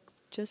start,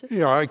 Joseph?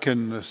 Yeah, I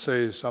can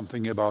say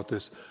something about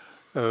this.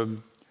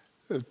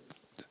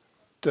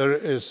 There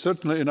is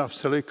certainly enough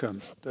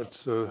silicon.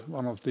 That's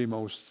one of the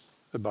most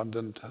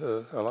abundant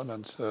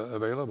elements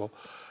available.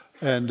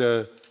 And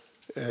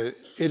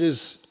it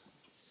is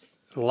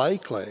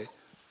likely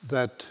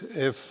that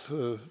if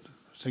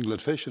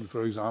singlet fission,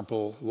 for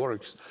example,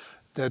 works,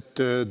 that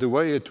the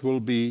way it will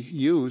be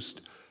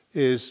used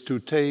is to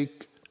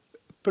take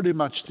pretty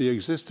much the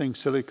existing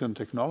silicon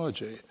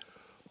technology,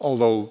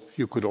 although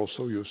you could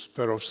also use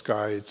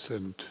perovskites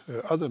and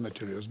other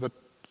materials. But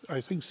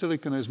I think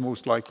silicon is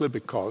most likely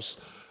because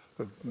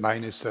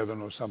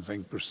 97 or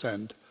something %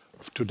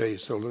 of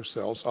today's solar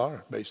cells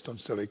are based on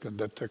silicon.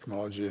 That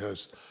technology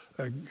has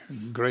a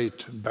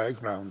great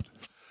background.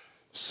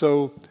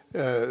 So,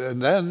 and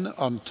then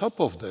on top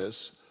of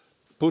this,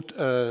 put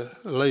a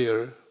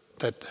layer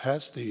that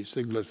has the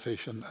singlet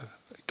fission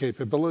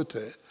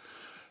capability,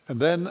 and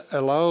then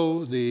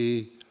allow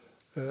the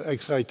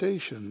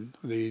excitation,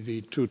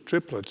 the two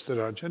triplets that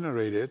are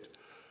generated,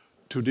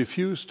 to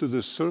diffuse to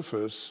the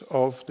surface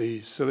of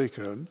the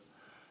silicon,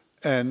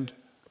 and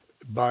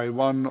by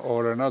one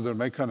or another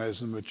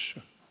mechanism, which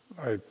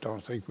I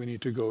don't think we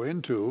need to go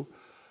into,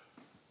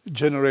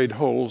 generate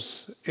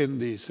holes in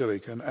the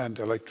silicon and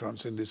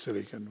electrons in the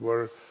silicon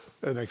where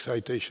an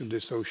excitation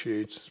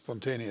dissociates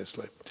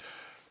spontaneously.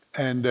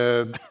 And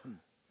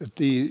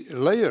the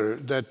layer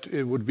that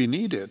it would be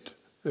needed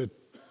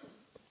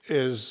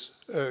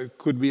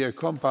could be a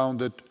compound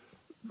that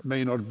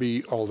may not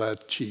be all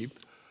that cheap.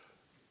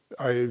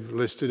 I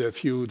listed a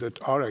few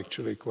that are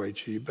actually quite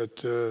cheap,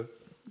 but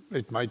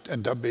it might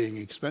end up being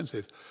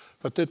expensive.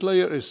 But that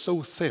layer is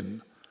so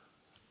thin.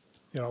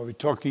 You know, we're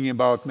talking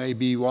about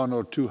maybe 100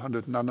 or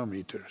 200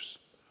 nanometers,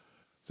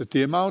 that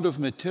the amount of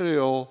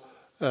material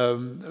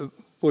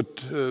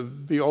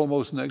would be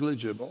almost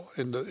negligible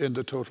in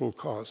the total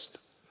cost.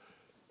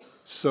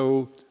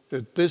 So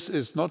this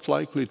is not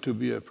likely to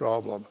be a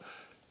problem.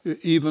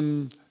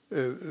 Even,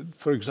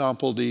 for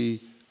example,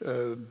 the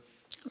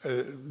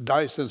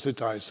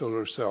dye-sensitized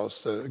solar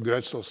cells, the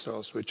Grätzl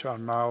cells, which are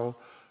now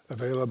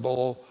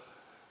available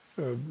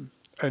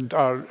and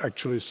are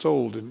actually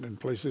sold in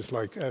places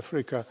like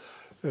Africa.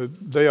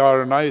 They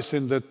are nice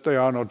in that they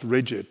are not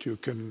rigid.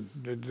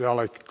 They are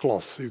like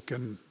cloth. You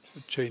can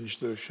change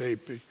the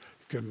shape. You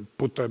can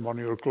put them on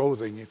your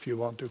clothing if you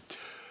want to.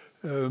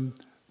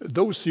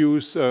 Those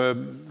use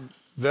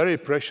very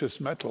precious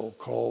metal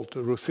called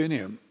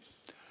ruthenium.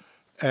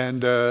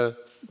 And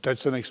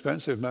that's an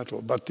expensive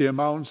metal. But the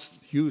amounts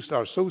used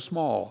are so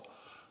small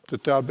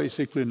that they are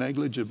basically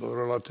negligible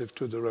relative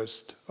to the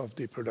rest of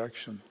the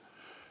production.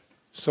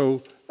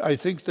 So I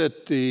think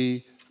that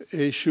the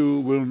issue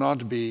will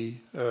not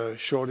be a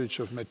shortage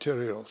of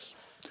materials.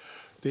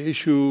 The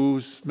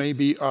issues may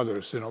be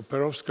others. You know,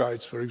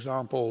 perovskites, for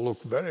example,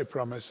 look very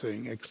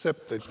promising,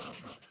 except that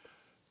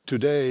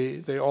today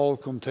they all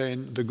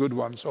contain, the good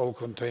ones all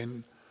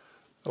contain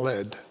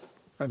lead.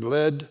 And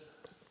lead,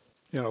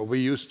 you know, we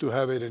used to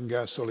have it in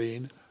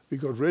gasoline. We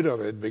got rid of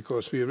it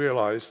because we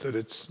realized that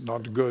it's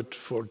not good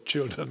for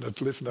children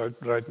that live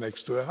right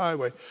next to a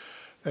highway,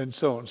 and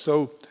so on.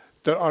 So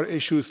there are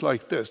issues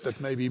like this that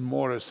may be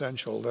more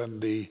essential than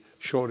the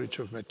shortage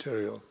of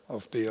material,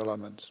 of the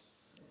elements.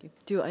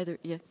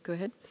 Yeah, go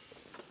ahead.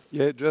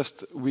 Yeah,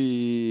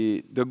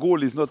 the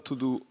goal is not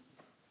to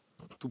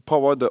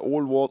power the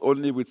whole world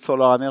only with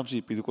solar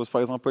energy, because,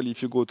 for example,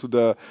 if you go to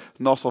the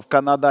north of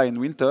Canada in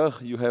winter,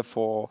 you have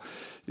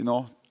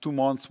 2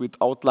 months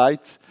without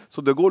light.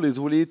 So the goal is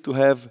really to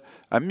have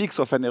a mix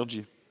of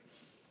energy.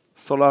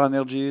 Solar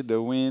energy, the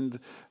wind,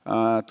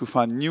 to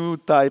find new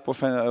type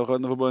of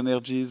renewable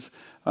energies.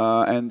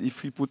 And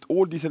if we put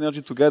all this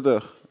energy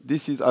together,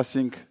 this is, I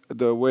think,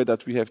 the way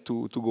that we have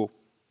to go.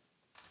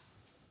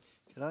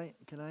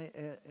 Can I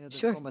add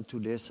Sure. a comment to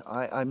this?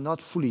 I'm not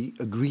fully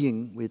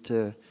agreeing with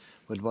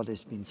what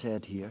has been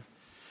said here.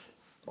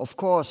 Of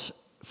course,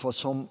 for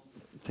some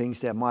things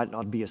there might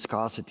not be a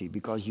scarcity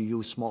because you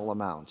use small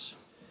amounts.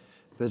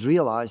 But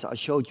realize, I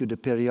showed you the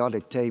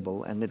periodic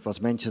table, and it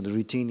was mentioned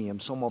ruthenium.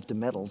 Some of the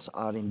metals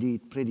are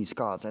indeed pretty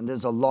scarce, and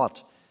there's a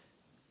lot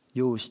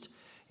used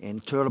in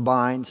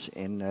turbines,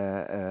 in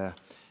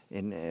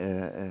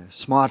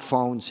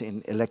smartphones,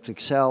 in electric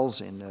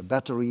cells, in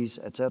batteries,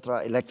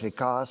 etc., electric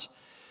cars.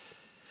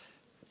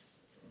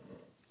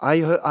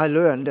 I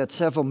learned that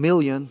several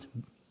million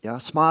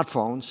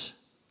smartphones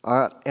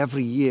are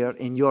every year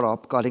in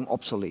Europe getting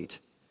obsolete.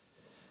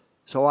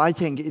 So I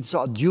think it's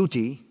our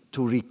duty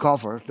to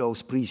recover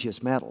those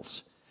precious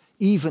metals.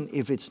 Even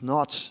if it's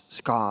not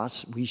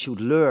scarce, we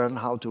should learn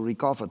how to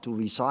recover, to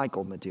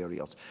recycle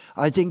materials.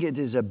 I think it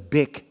is a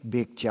big,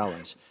 big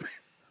challenge.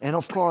 And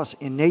of course,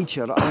 in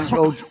nature, I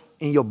showed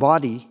in your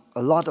body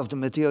a lot of the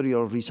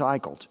material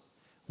recycled.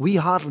 We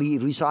hardly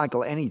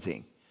recycle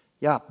anything.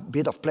 Yeah, a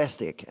bit of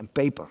plastic and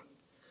paper.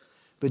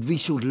 But we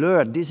should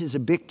learn, this is a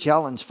big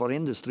challenge for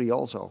industry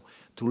also,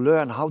 to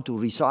learn how to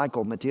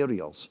recycle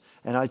materials.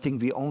 And I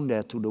think we owe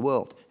that to the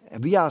world.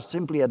 And we are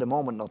simply at the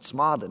moment not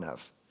smart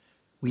enough.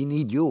 We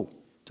need you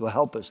to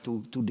help us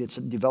to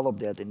develop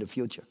that in the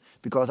future.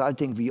 Because I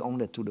think we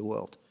own it to the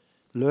world.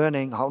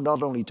 Learning how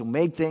not only to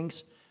make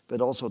things,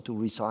 but also to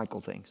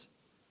recycle things.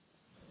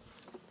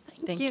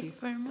 Thank you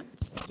very much.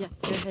 Yeah,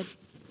 go ahead.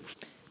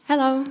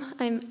 Hello,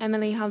 I'm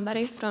Emily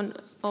Hallberg from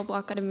Åbo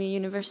Academy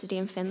University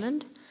in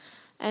Finland.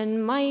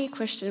 And my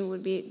question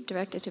would be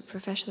directed to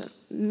Professor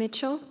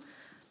Michl.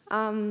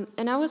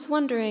 And I was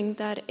wondering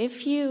that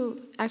if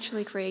you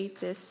actually create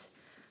this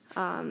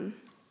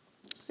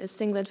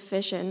singlet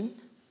fission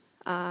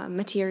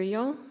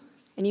material,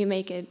 and you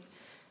make it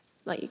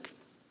like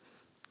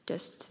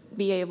just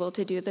be able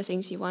to do the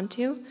things you want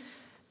to,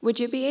 would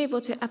you be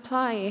able to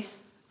apply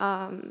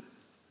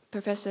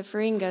Professor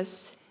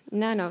Feringa's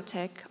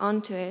nanotech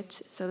onto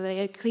it so that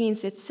it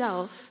cleans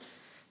itself,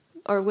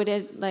 or would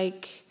it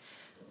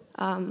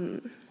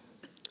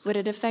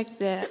affect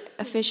the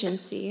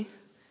efficiency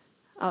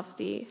of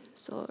the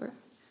solar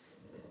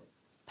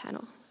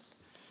panel?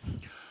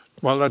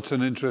 Well, that's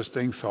an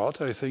interesting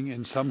thought. I think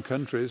in some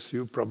countries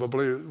you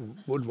probably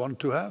would want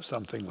to have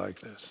something like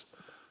this.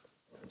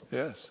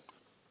 Yes.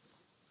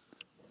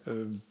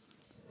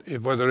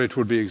 Whether it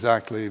would be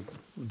exactly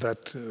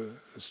that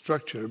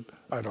structure,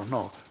 I don't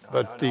know.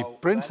 But the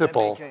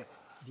principle...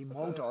 The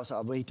motors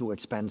are way too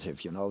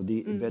expensive, you know.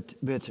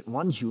 But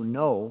once you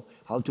know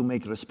how to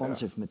make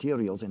responsive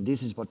materials, and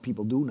this is what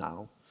people do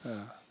now,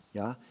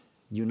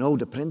 you know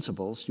the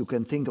principles, you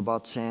can think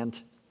about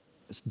sand,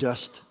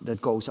 dust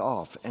that goes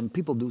off. And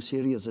people do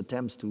serious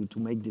attempts to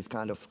make this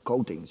kind of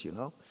coatings, you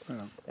know.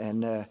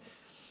 And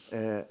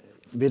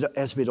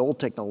as with all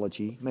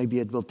technology, maybe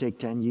it will take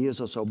 10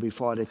 years or so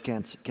before it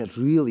can get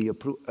really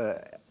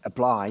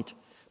applied,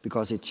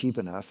 because it's cheap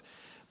enough.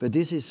 But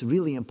this is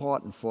really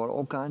important for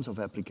all kinds of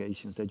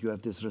applications, that you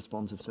have these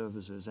responsive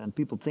services. And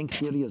people think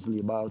seriously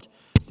about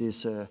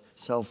this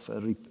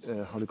self-cleaning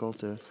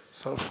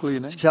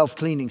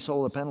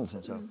solar panels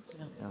and so.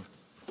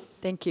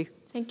 Thank you.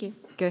 Thank you.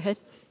 Go ahead.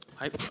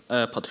 Hi,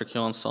 Patrik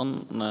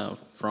Johansson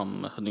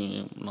from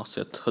Huddinge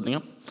Gymnasiet,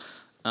 Huddinge.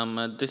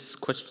 This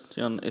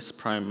question is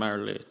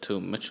primarily to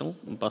Michl,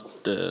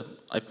 but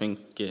I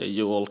think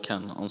you all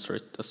can answer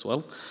it as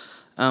well.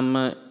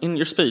 In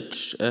your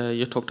speech,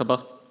 you talked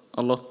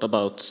a lot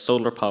about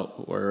solar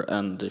power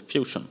and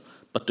fusion,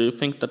 but do you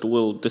think that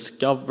we'll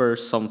discover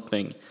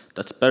something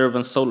that's better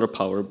than solar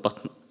power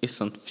but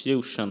isn't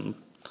fusion,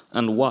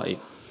 and why?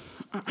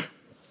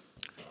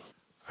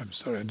 I'm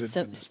sorry, I didn't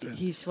understand.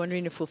 He's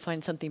wondering if we'll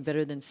find something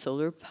better than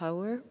solar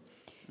power,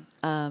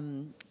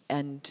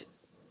 and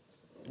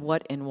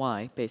what and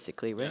why,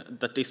 basically, right? Yeah,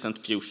 that isn't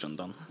fusion,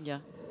 then.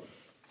 Yeah.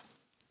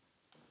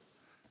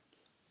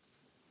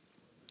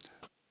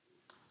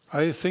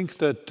 I think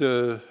that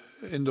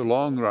in the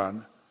long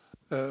run,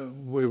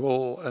 we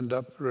will end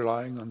up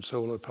relying on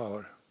solar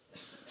power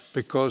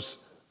because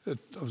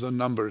of the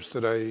numbers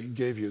that I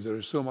gave you. There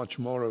is so much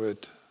more of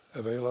it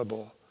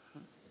available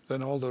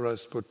than all the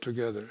rest put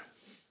together,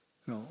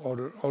 you know,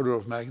 order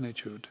of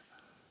magnitude.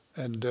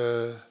 And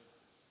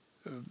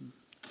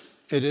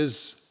it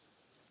is,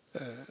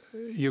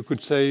 you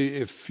could say,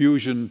 if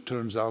fusion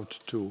turns out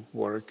to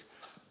work,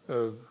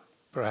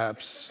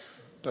 perhaps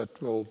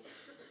that will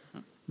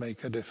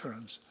make a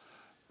difference.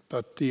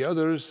 But the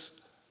others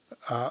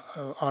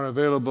are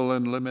available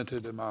in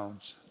limited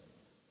amounts.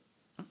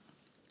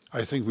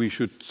 I think we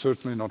should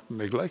certainly not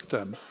neglect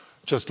them,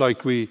 just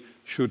like we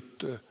should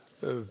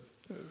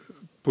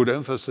put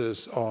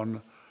emphasis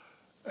on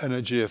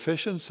energy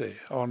efficiency,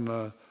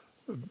 on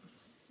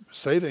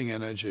saving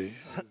energy,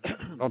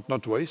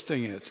 not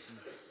wasting it.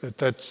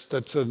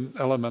 That's an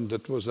element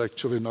that was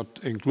actually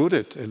not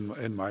included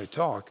in my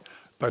talk,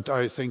 but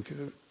I think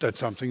that's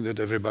something that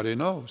everybody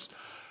knows.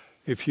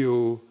 If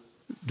you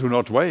do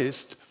not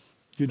waste,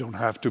 you don't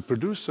have to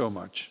produce so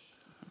much.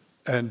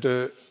 And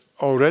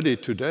already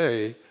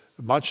today,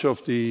 much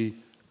of the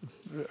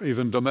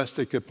even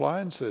domestic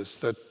appliances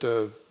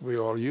that we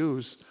all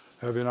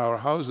have in our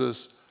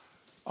houses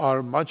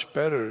are much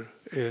better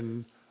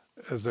in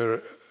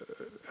their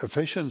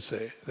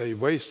efficiency. They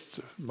waste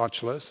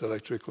much less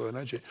electrical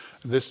energy.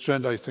 This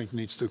trend, I think,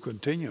 needs to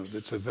continue.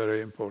 That's a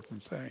very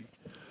important thing.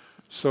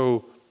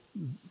 So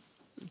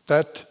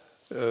that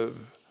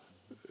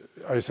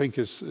I think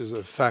is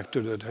a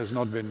factor that has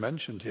not been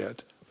mentioned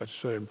yet, but it's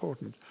very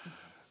important.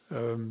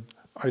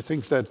 I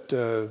think that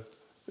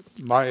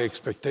my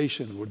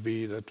expectation would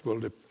be that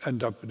we'll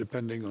end up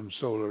depending on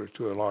solar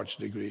to a large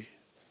degree.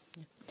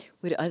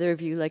 Would either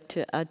of you like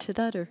to add to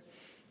that, or?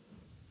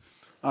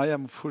 I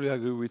am fully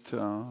agree with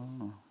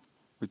our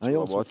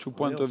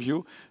point of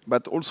view,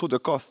 but also the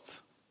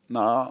cost.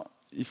 Now,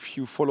 if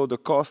you follow the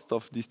cost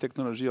of this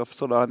technology of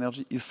solar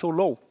energy is so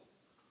low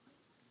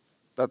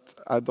that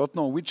I don't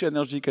know which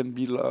energy can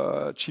be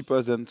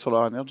cheaper than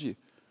solar energy.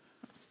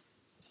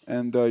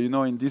 And you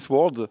know, in this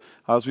world,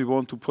 as we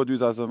want to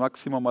produce as a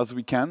maximum as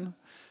we can,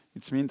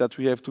 it means that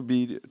we have to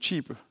be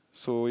cheap.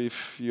 So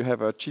if you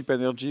have a cheap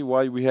energy,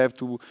 why we have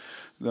to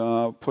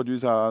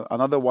produce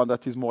another one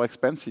that is more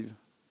expensive?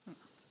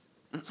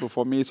 So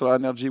for me, solar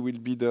energy will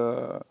be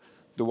the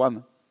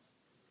one.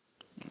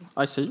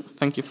 I see.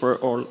 Thank you for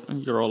all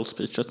your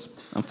speeches,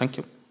 and thank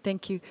you.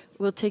 Thank you.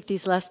 We'll take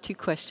these last two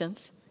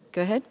questions.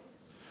 Go ahead.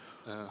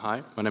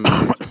 Hi, my name is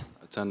Victor.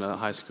 I attend a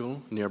high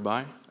school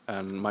nearby,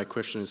 and my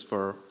question is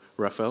for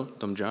Raphael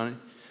Domjan.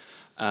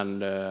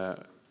 And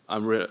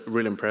I'm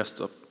really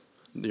impressed of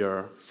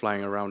your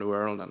flying around the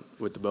world and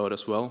with the boat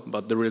as well.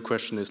 But the real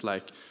question is,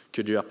 like,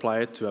 could you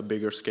apply it to a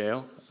bigger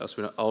scale? As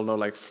we all know,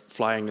 like,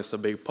 flying is a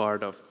big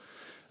part of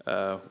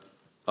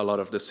a lot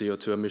of the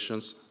CO2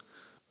 emissions,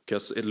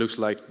 because it looks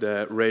like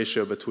the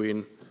ratio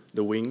between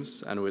the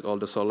wings and with all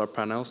the solar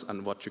panels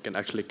and what you can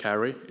actually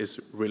carry is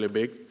really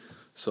big.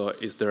 So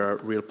is there a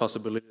real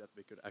possibility that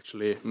we could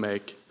actually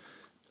make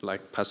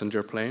like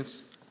passenger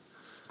planes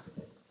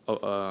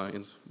by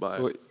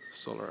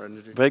solar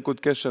energy? Very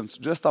good questions.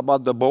 Just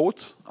about the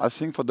boat, I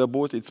think for the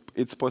boat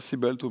it's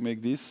possible to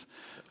make this.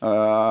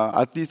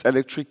 At least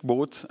electric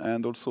boat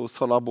and also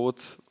solar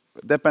boat,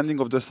 depending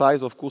of the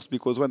size, of course,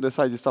 because when the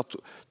size starts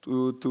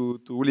to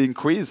really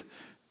increase,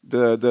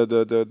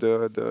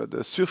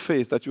 the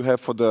surface that you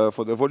have for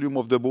the volume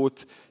of the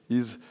boat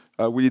is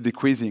really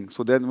decreasing.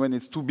 So then when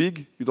it's too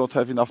big, you don't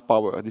have enough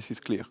power. This is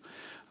clear.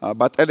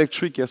 But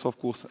electric, yes, of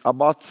course.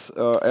 About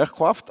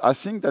aircraft, I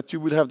think that you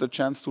will have the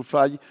chance to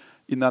fly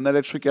in an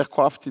electric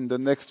aircraft in the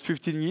next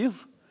 15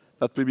 years.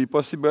 That will be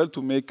possible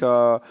to make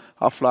a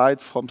flight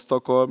from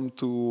Stockholm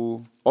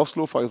to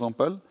Oslo, for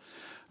example,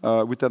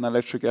 with an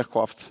electric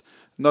aircraft.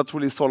 Not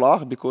really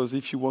solar, because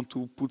if you want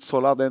to put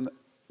solar, then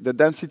the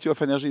density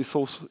of energy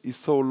is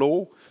so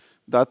low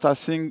that I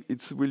think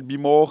it will be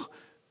more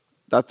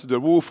that the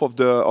roof of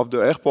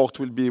the airport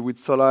will be with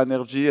solar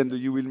energy, and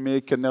you will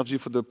make energy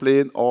for the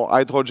plane, or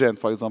hydrogen,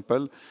 for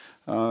example,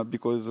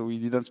 because we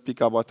didn't speak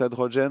about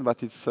hydrogen,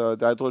 but it's the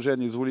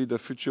hydrogen is really the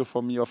future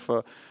for me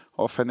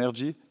of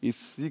energy. It's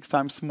 6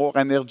 times more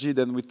energy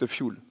than with the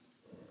fuel.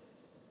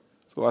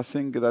 So I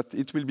think that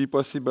it will be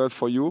possible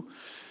for you,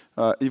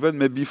 even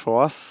maybe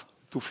for us,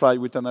 to fly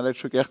with an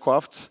electric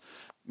aircraft,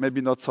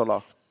 maybe not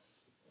solar.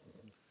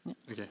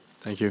 Okay,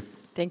 thank you.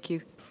 Thank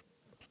you.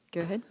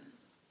 Go ahead.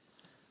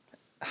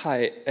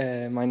 Hi,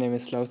 my name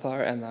is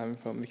Lothar, and I'm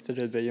from Victor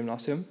Rydberg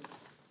Gymnasium.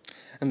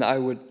 And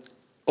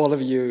all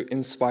of you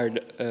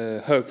inspired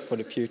hope for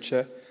the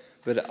future,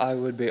 but I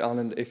would be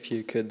honored if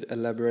you could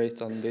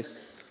elaborate on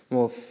this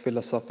more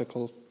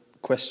philosophical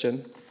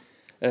question.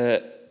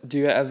 Do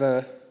you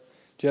ever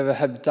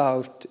have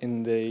doubt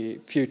in the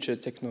future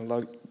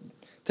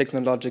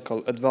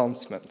technological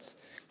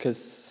advancements?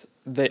 Because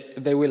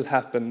they will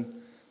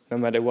happen no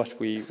matter what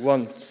we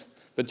want.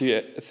 But do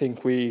you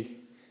think we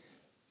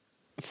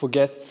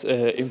forget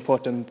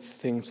important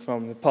things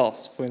from the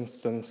past? For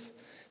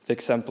instance, the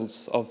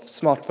examples of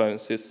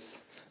smartphones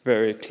is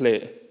very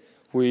clear.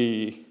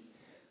 We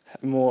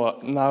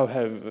now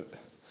have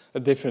a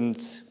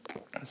different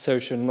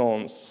social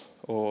norms,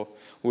 or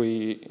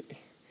we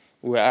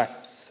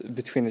act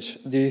between each.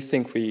 Do you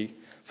think we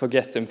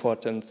forget the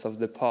importance of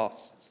the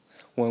past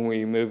when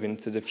we move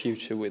into the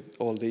future with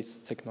all these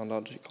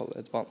technological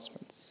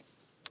advancements?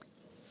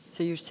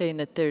 So you're saying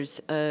that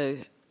there's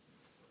a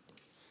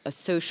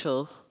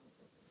social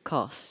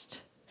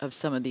cost of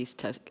some of these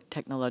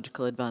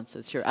technological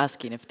advances. You're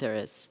asking if there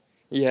is.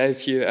 Yeah,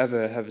 if you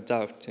ever have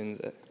doubt in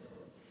the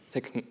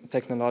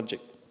technology.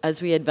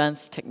 As we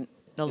advance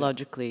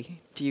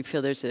technologically, do you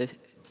feel there's a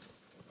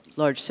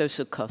large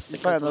social cost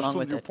that goes along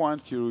with it? If I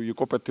understood your point, you're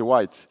completely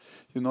right.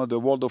 You know, the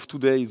world of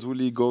today is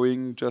really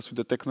going just with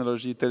the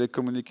technology,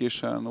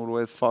 telecommunication,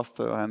 always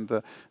faster,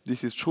 and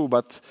this is true.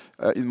 But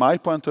in my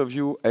point of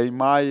view,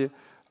 why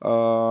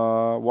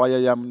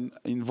I am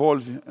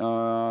involved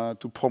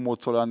to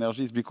promote solar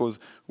energy is because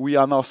we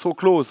are now so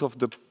close of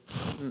the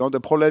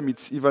problem.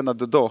 It's even at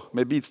the door.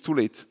 Maybe it's too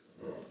late.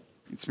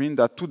 It means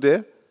that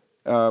today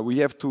we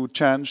have to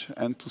change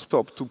and to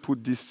stop to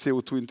put this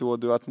CO2 into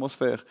the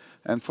atmosphere.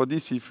 And for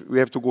this, we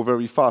have to go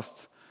very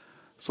fast.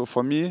 So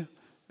for me,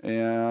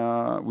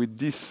 with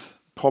this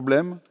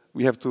problem,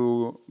 we have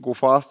to go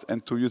fast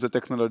and to use the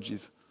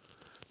technologies.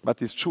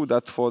 But it's true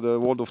that for the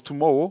world of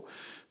tomorrow,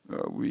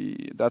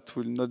 that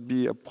will not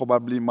be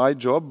probably my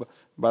job,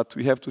 but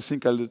we have to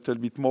think a little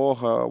bit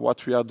more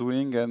what we are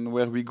doing and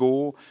where we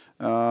go.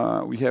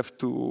 We have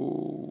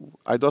to,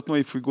 I don't know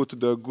if we go to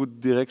the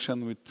good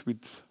direction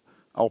with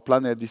our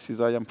planet.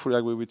 I am fully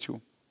agree with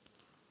you.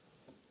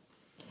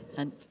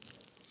 And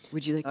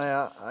would you like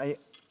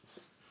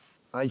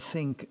I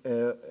think,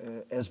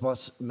 as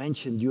was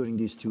mentioned during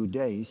these 2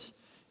 days,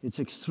 it's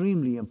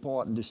extremely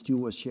important, the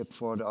stewardship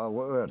for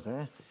our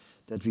Earth,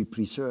 that we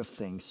preserve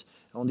things.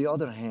 On the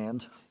other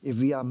hand, if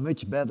we are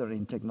much better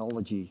in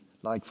technology,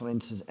 like for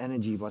instance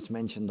energy was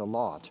mentioned a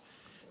lot,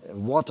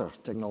 water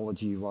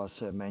technology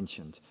was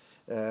mentioned,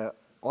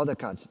 other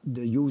kinds,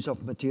 the use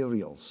of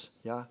materials,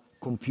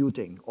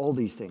 computing, all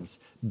these things,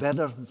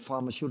 better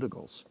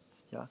pharmaceuticals,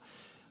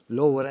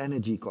 lower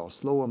energy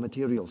costs, lower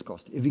materials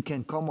costs. If we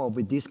can come up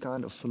with these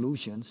kind of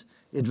solutions,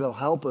 it will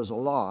help us a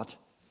lot,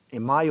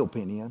 in my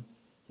opinion,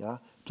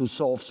 to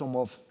solve some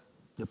of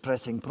the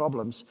pressing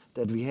problems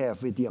that we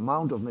have with the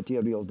amount of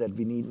materials that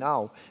we need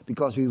now,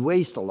 because we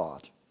waste a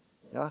lot.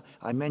 Yeah?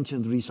 I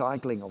mentioned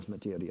recycling of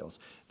materials,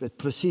 but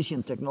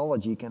precision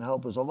technology can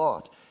help us a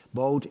lot,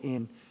 both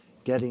in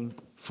getting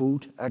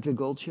food,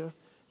 agriculture,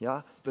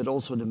 yeah, but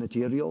also the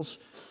materials,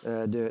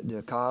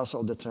 the cars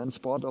or the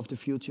transport of the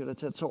future,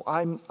 etc. So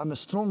I'm a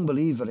strong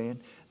believer in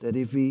that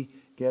if we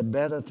get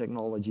better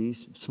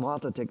technologies,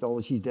 smarter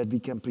technologies, that we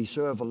can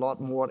preserve a lot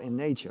more in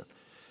nature.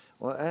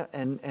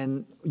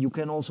 And you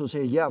can also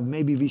say, yeah,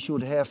 maybe we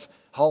should have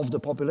half the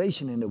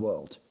population in the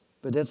world,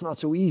 but that's not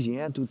so easy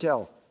to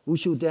tell. Who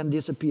should then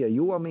disappear,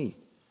 you or me?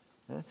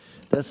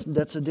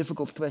 That's a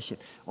difficult question.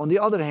 On the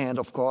other hand,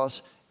 of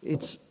course,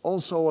 it's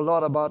also a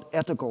lot about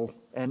ethical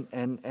and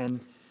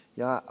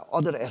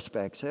other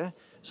aspects.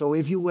 So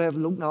if you have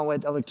looked now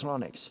at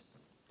electronics,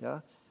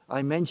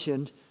 I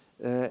mentioned,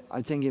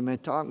 I think in my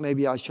talk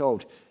maybe I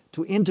showed,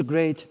 to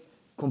integrate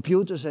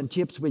computers and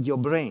chips with your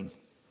brain.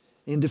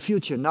 In the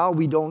future, now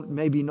we don't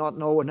maybe not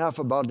know enough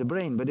about the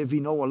brain, but if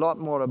we know a lot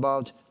more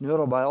about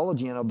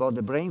neurobiology and about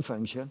the brain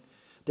function,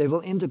 they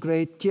will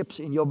integrate chips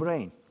in your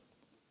brain.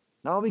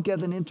 Now we get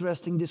an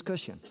interesting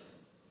discussion.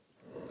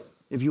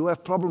 If you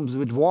have problems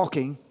with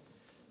walking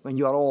when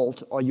you are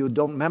old or you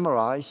don't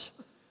memorize,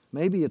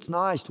 maybe it's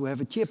nice to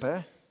have a chip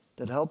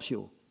that helps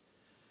you.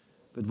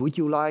 But would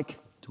you like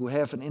to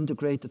have an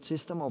integrated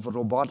system of a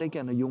robotic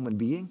and a human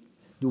being?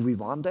 Do we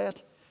want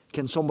that?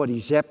 Can somebody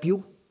zap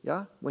you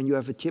when you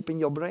have a chip in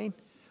your brain?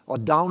 Or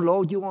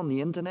download you on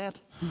the internet?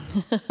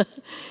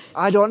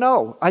 I don't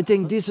know. I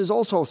think this is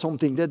also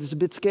something that is a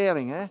bit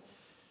scaring.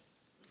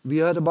 We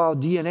heard about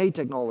DNA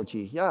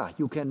technology. Yeah,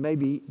 you can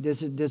maybe,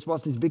 this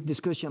was this big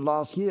discussion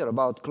last year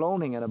about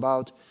cloning and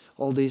about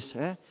all this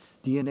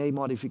DNA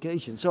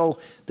modification. So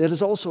there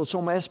is also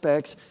some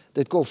aspects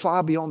that go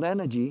far beyond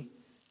energy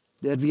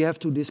that we have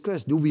to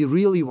discuss. Do we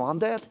really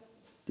want that?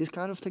 This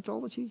kind of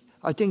technology?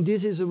 I think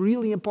this is a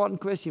really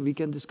important question. We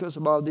can discuss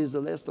about this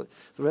the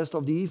rest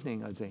of the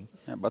evening, I think.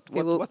 Yeah, but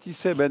what you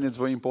say, Ben, is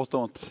very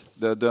important.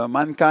 The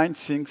mankind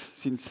thinks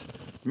since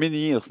many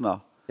years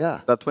now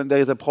that when there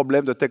is a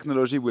problem, the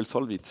technology will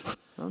solve it.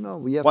 No,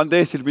 one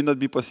day it will not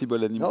be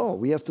possible anymore. No,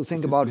 we have to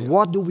think about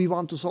what do we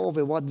want to solve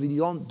and what we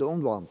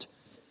don't want.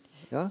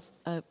 Yeah?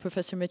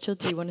 Professor Michl,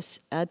 do you want to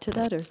add to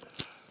that? Or?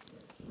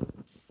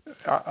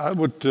 I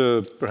would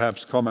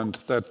perhaps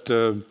comment that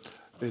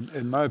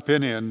in my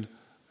opinion,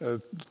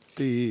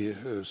 the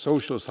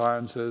social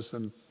sciences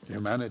and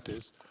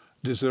humanities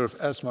deserve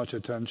as much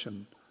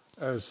attention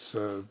as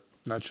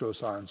natural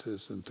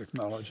sciences and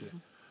technology.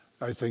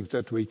 I think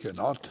that we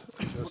cannot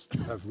just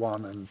have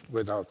one and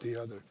without the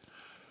other.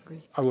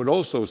 Great. I would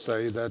also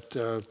say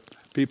that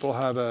people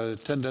have a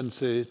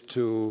tendency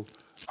to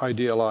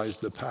idealize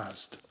the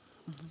past,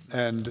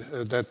 and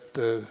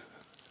that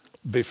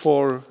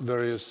before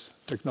various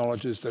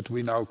technologies that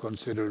we now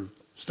consider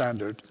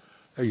standard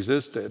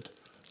existed,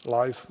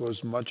 life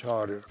was much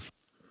harder.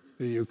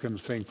 You can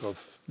think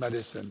of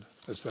medicine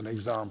as an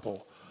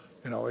example.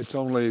 You know, it's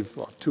only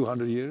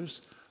 200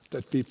 years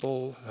that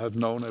people have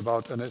known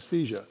about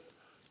anesthesia.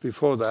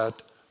 Before that,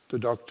 the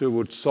doctor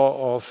would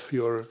saw off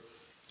your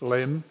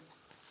limb,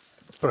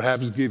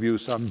 perhaps give you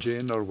some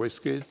gin or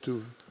whiskey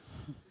to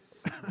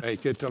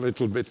make it a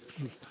little bit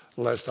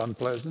less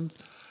unpleasant.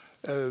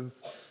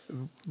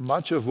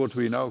 Much of what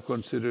we now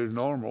consider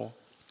normal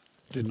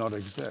did not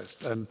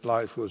exist, and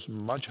life was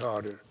much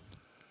harder.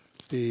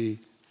 The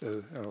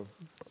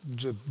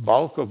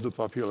bulk of the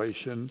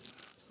population,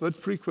 but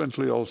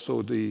frequently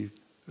also the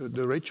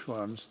rich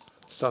ones,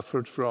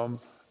 suffered from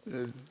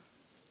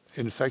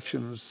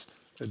infections,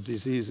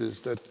 diseases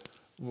that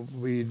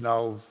we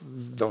now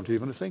don't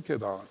even think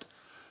about.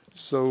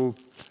 So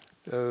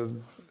the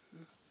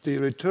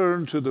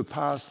return to the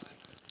past,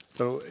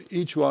 so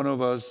each one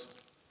of us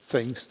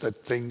thinks that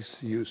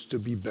things used to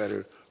be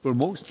better. Well,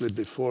 mostly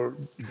before,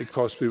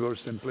 because we were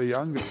simply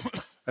younger,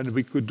 and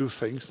we could do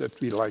things that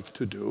we like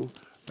to do,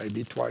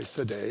 maybe twice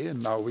a day,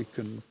 and now we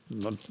can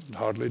not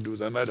hardly do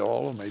them at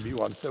all, or maybe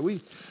once a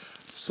week.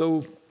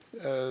 So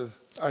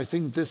I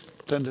think this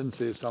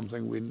tendency is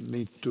something we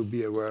need to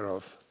be aware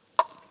of.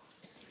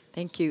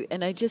 Thank you.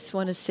 And I just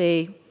want to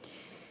say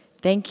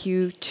thank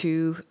you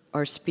to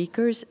our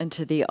speakers and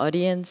to the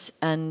audience.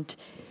 And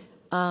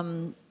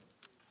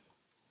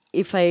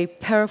if I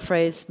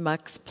paraphrase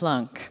Max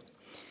Planck,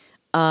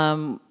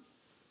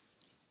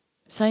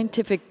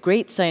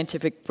 great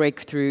scientific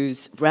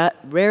breakthroughs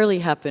rarely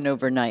happen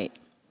overnight.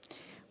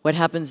 What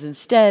happens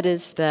instead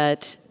is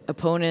that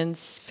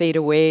opponents fade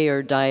away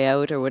or die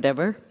out or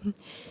whatever.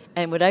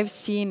 And what I've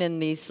seen in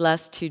these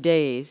last 2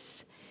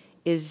 days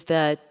is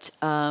that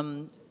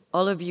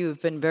all of you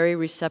have been very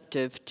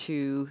receptive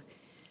to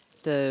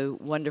the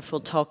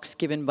wonderful talks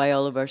given by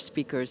all of our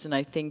speakers. And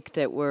I think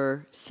that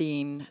we're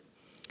seeing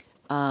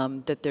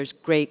that there's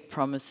great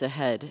promise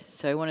ahead.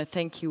 So I want to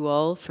thank you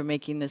all for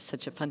making this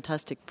such a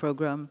fantastic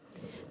program,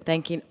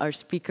 thanking our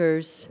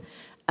speakers,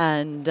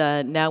 and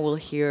now we'll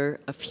hear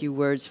a few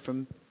words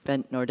from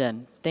Bent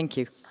Norden. Thank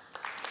you.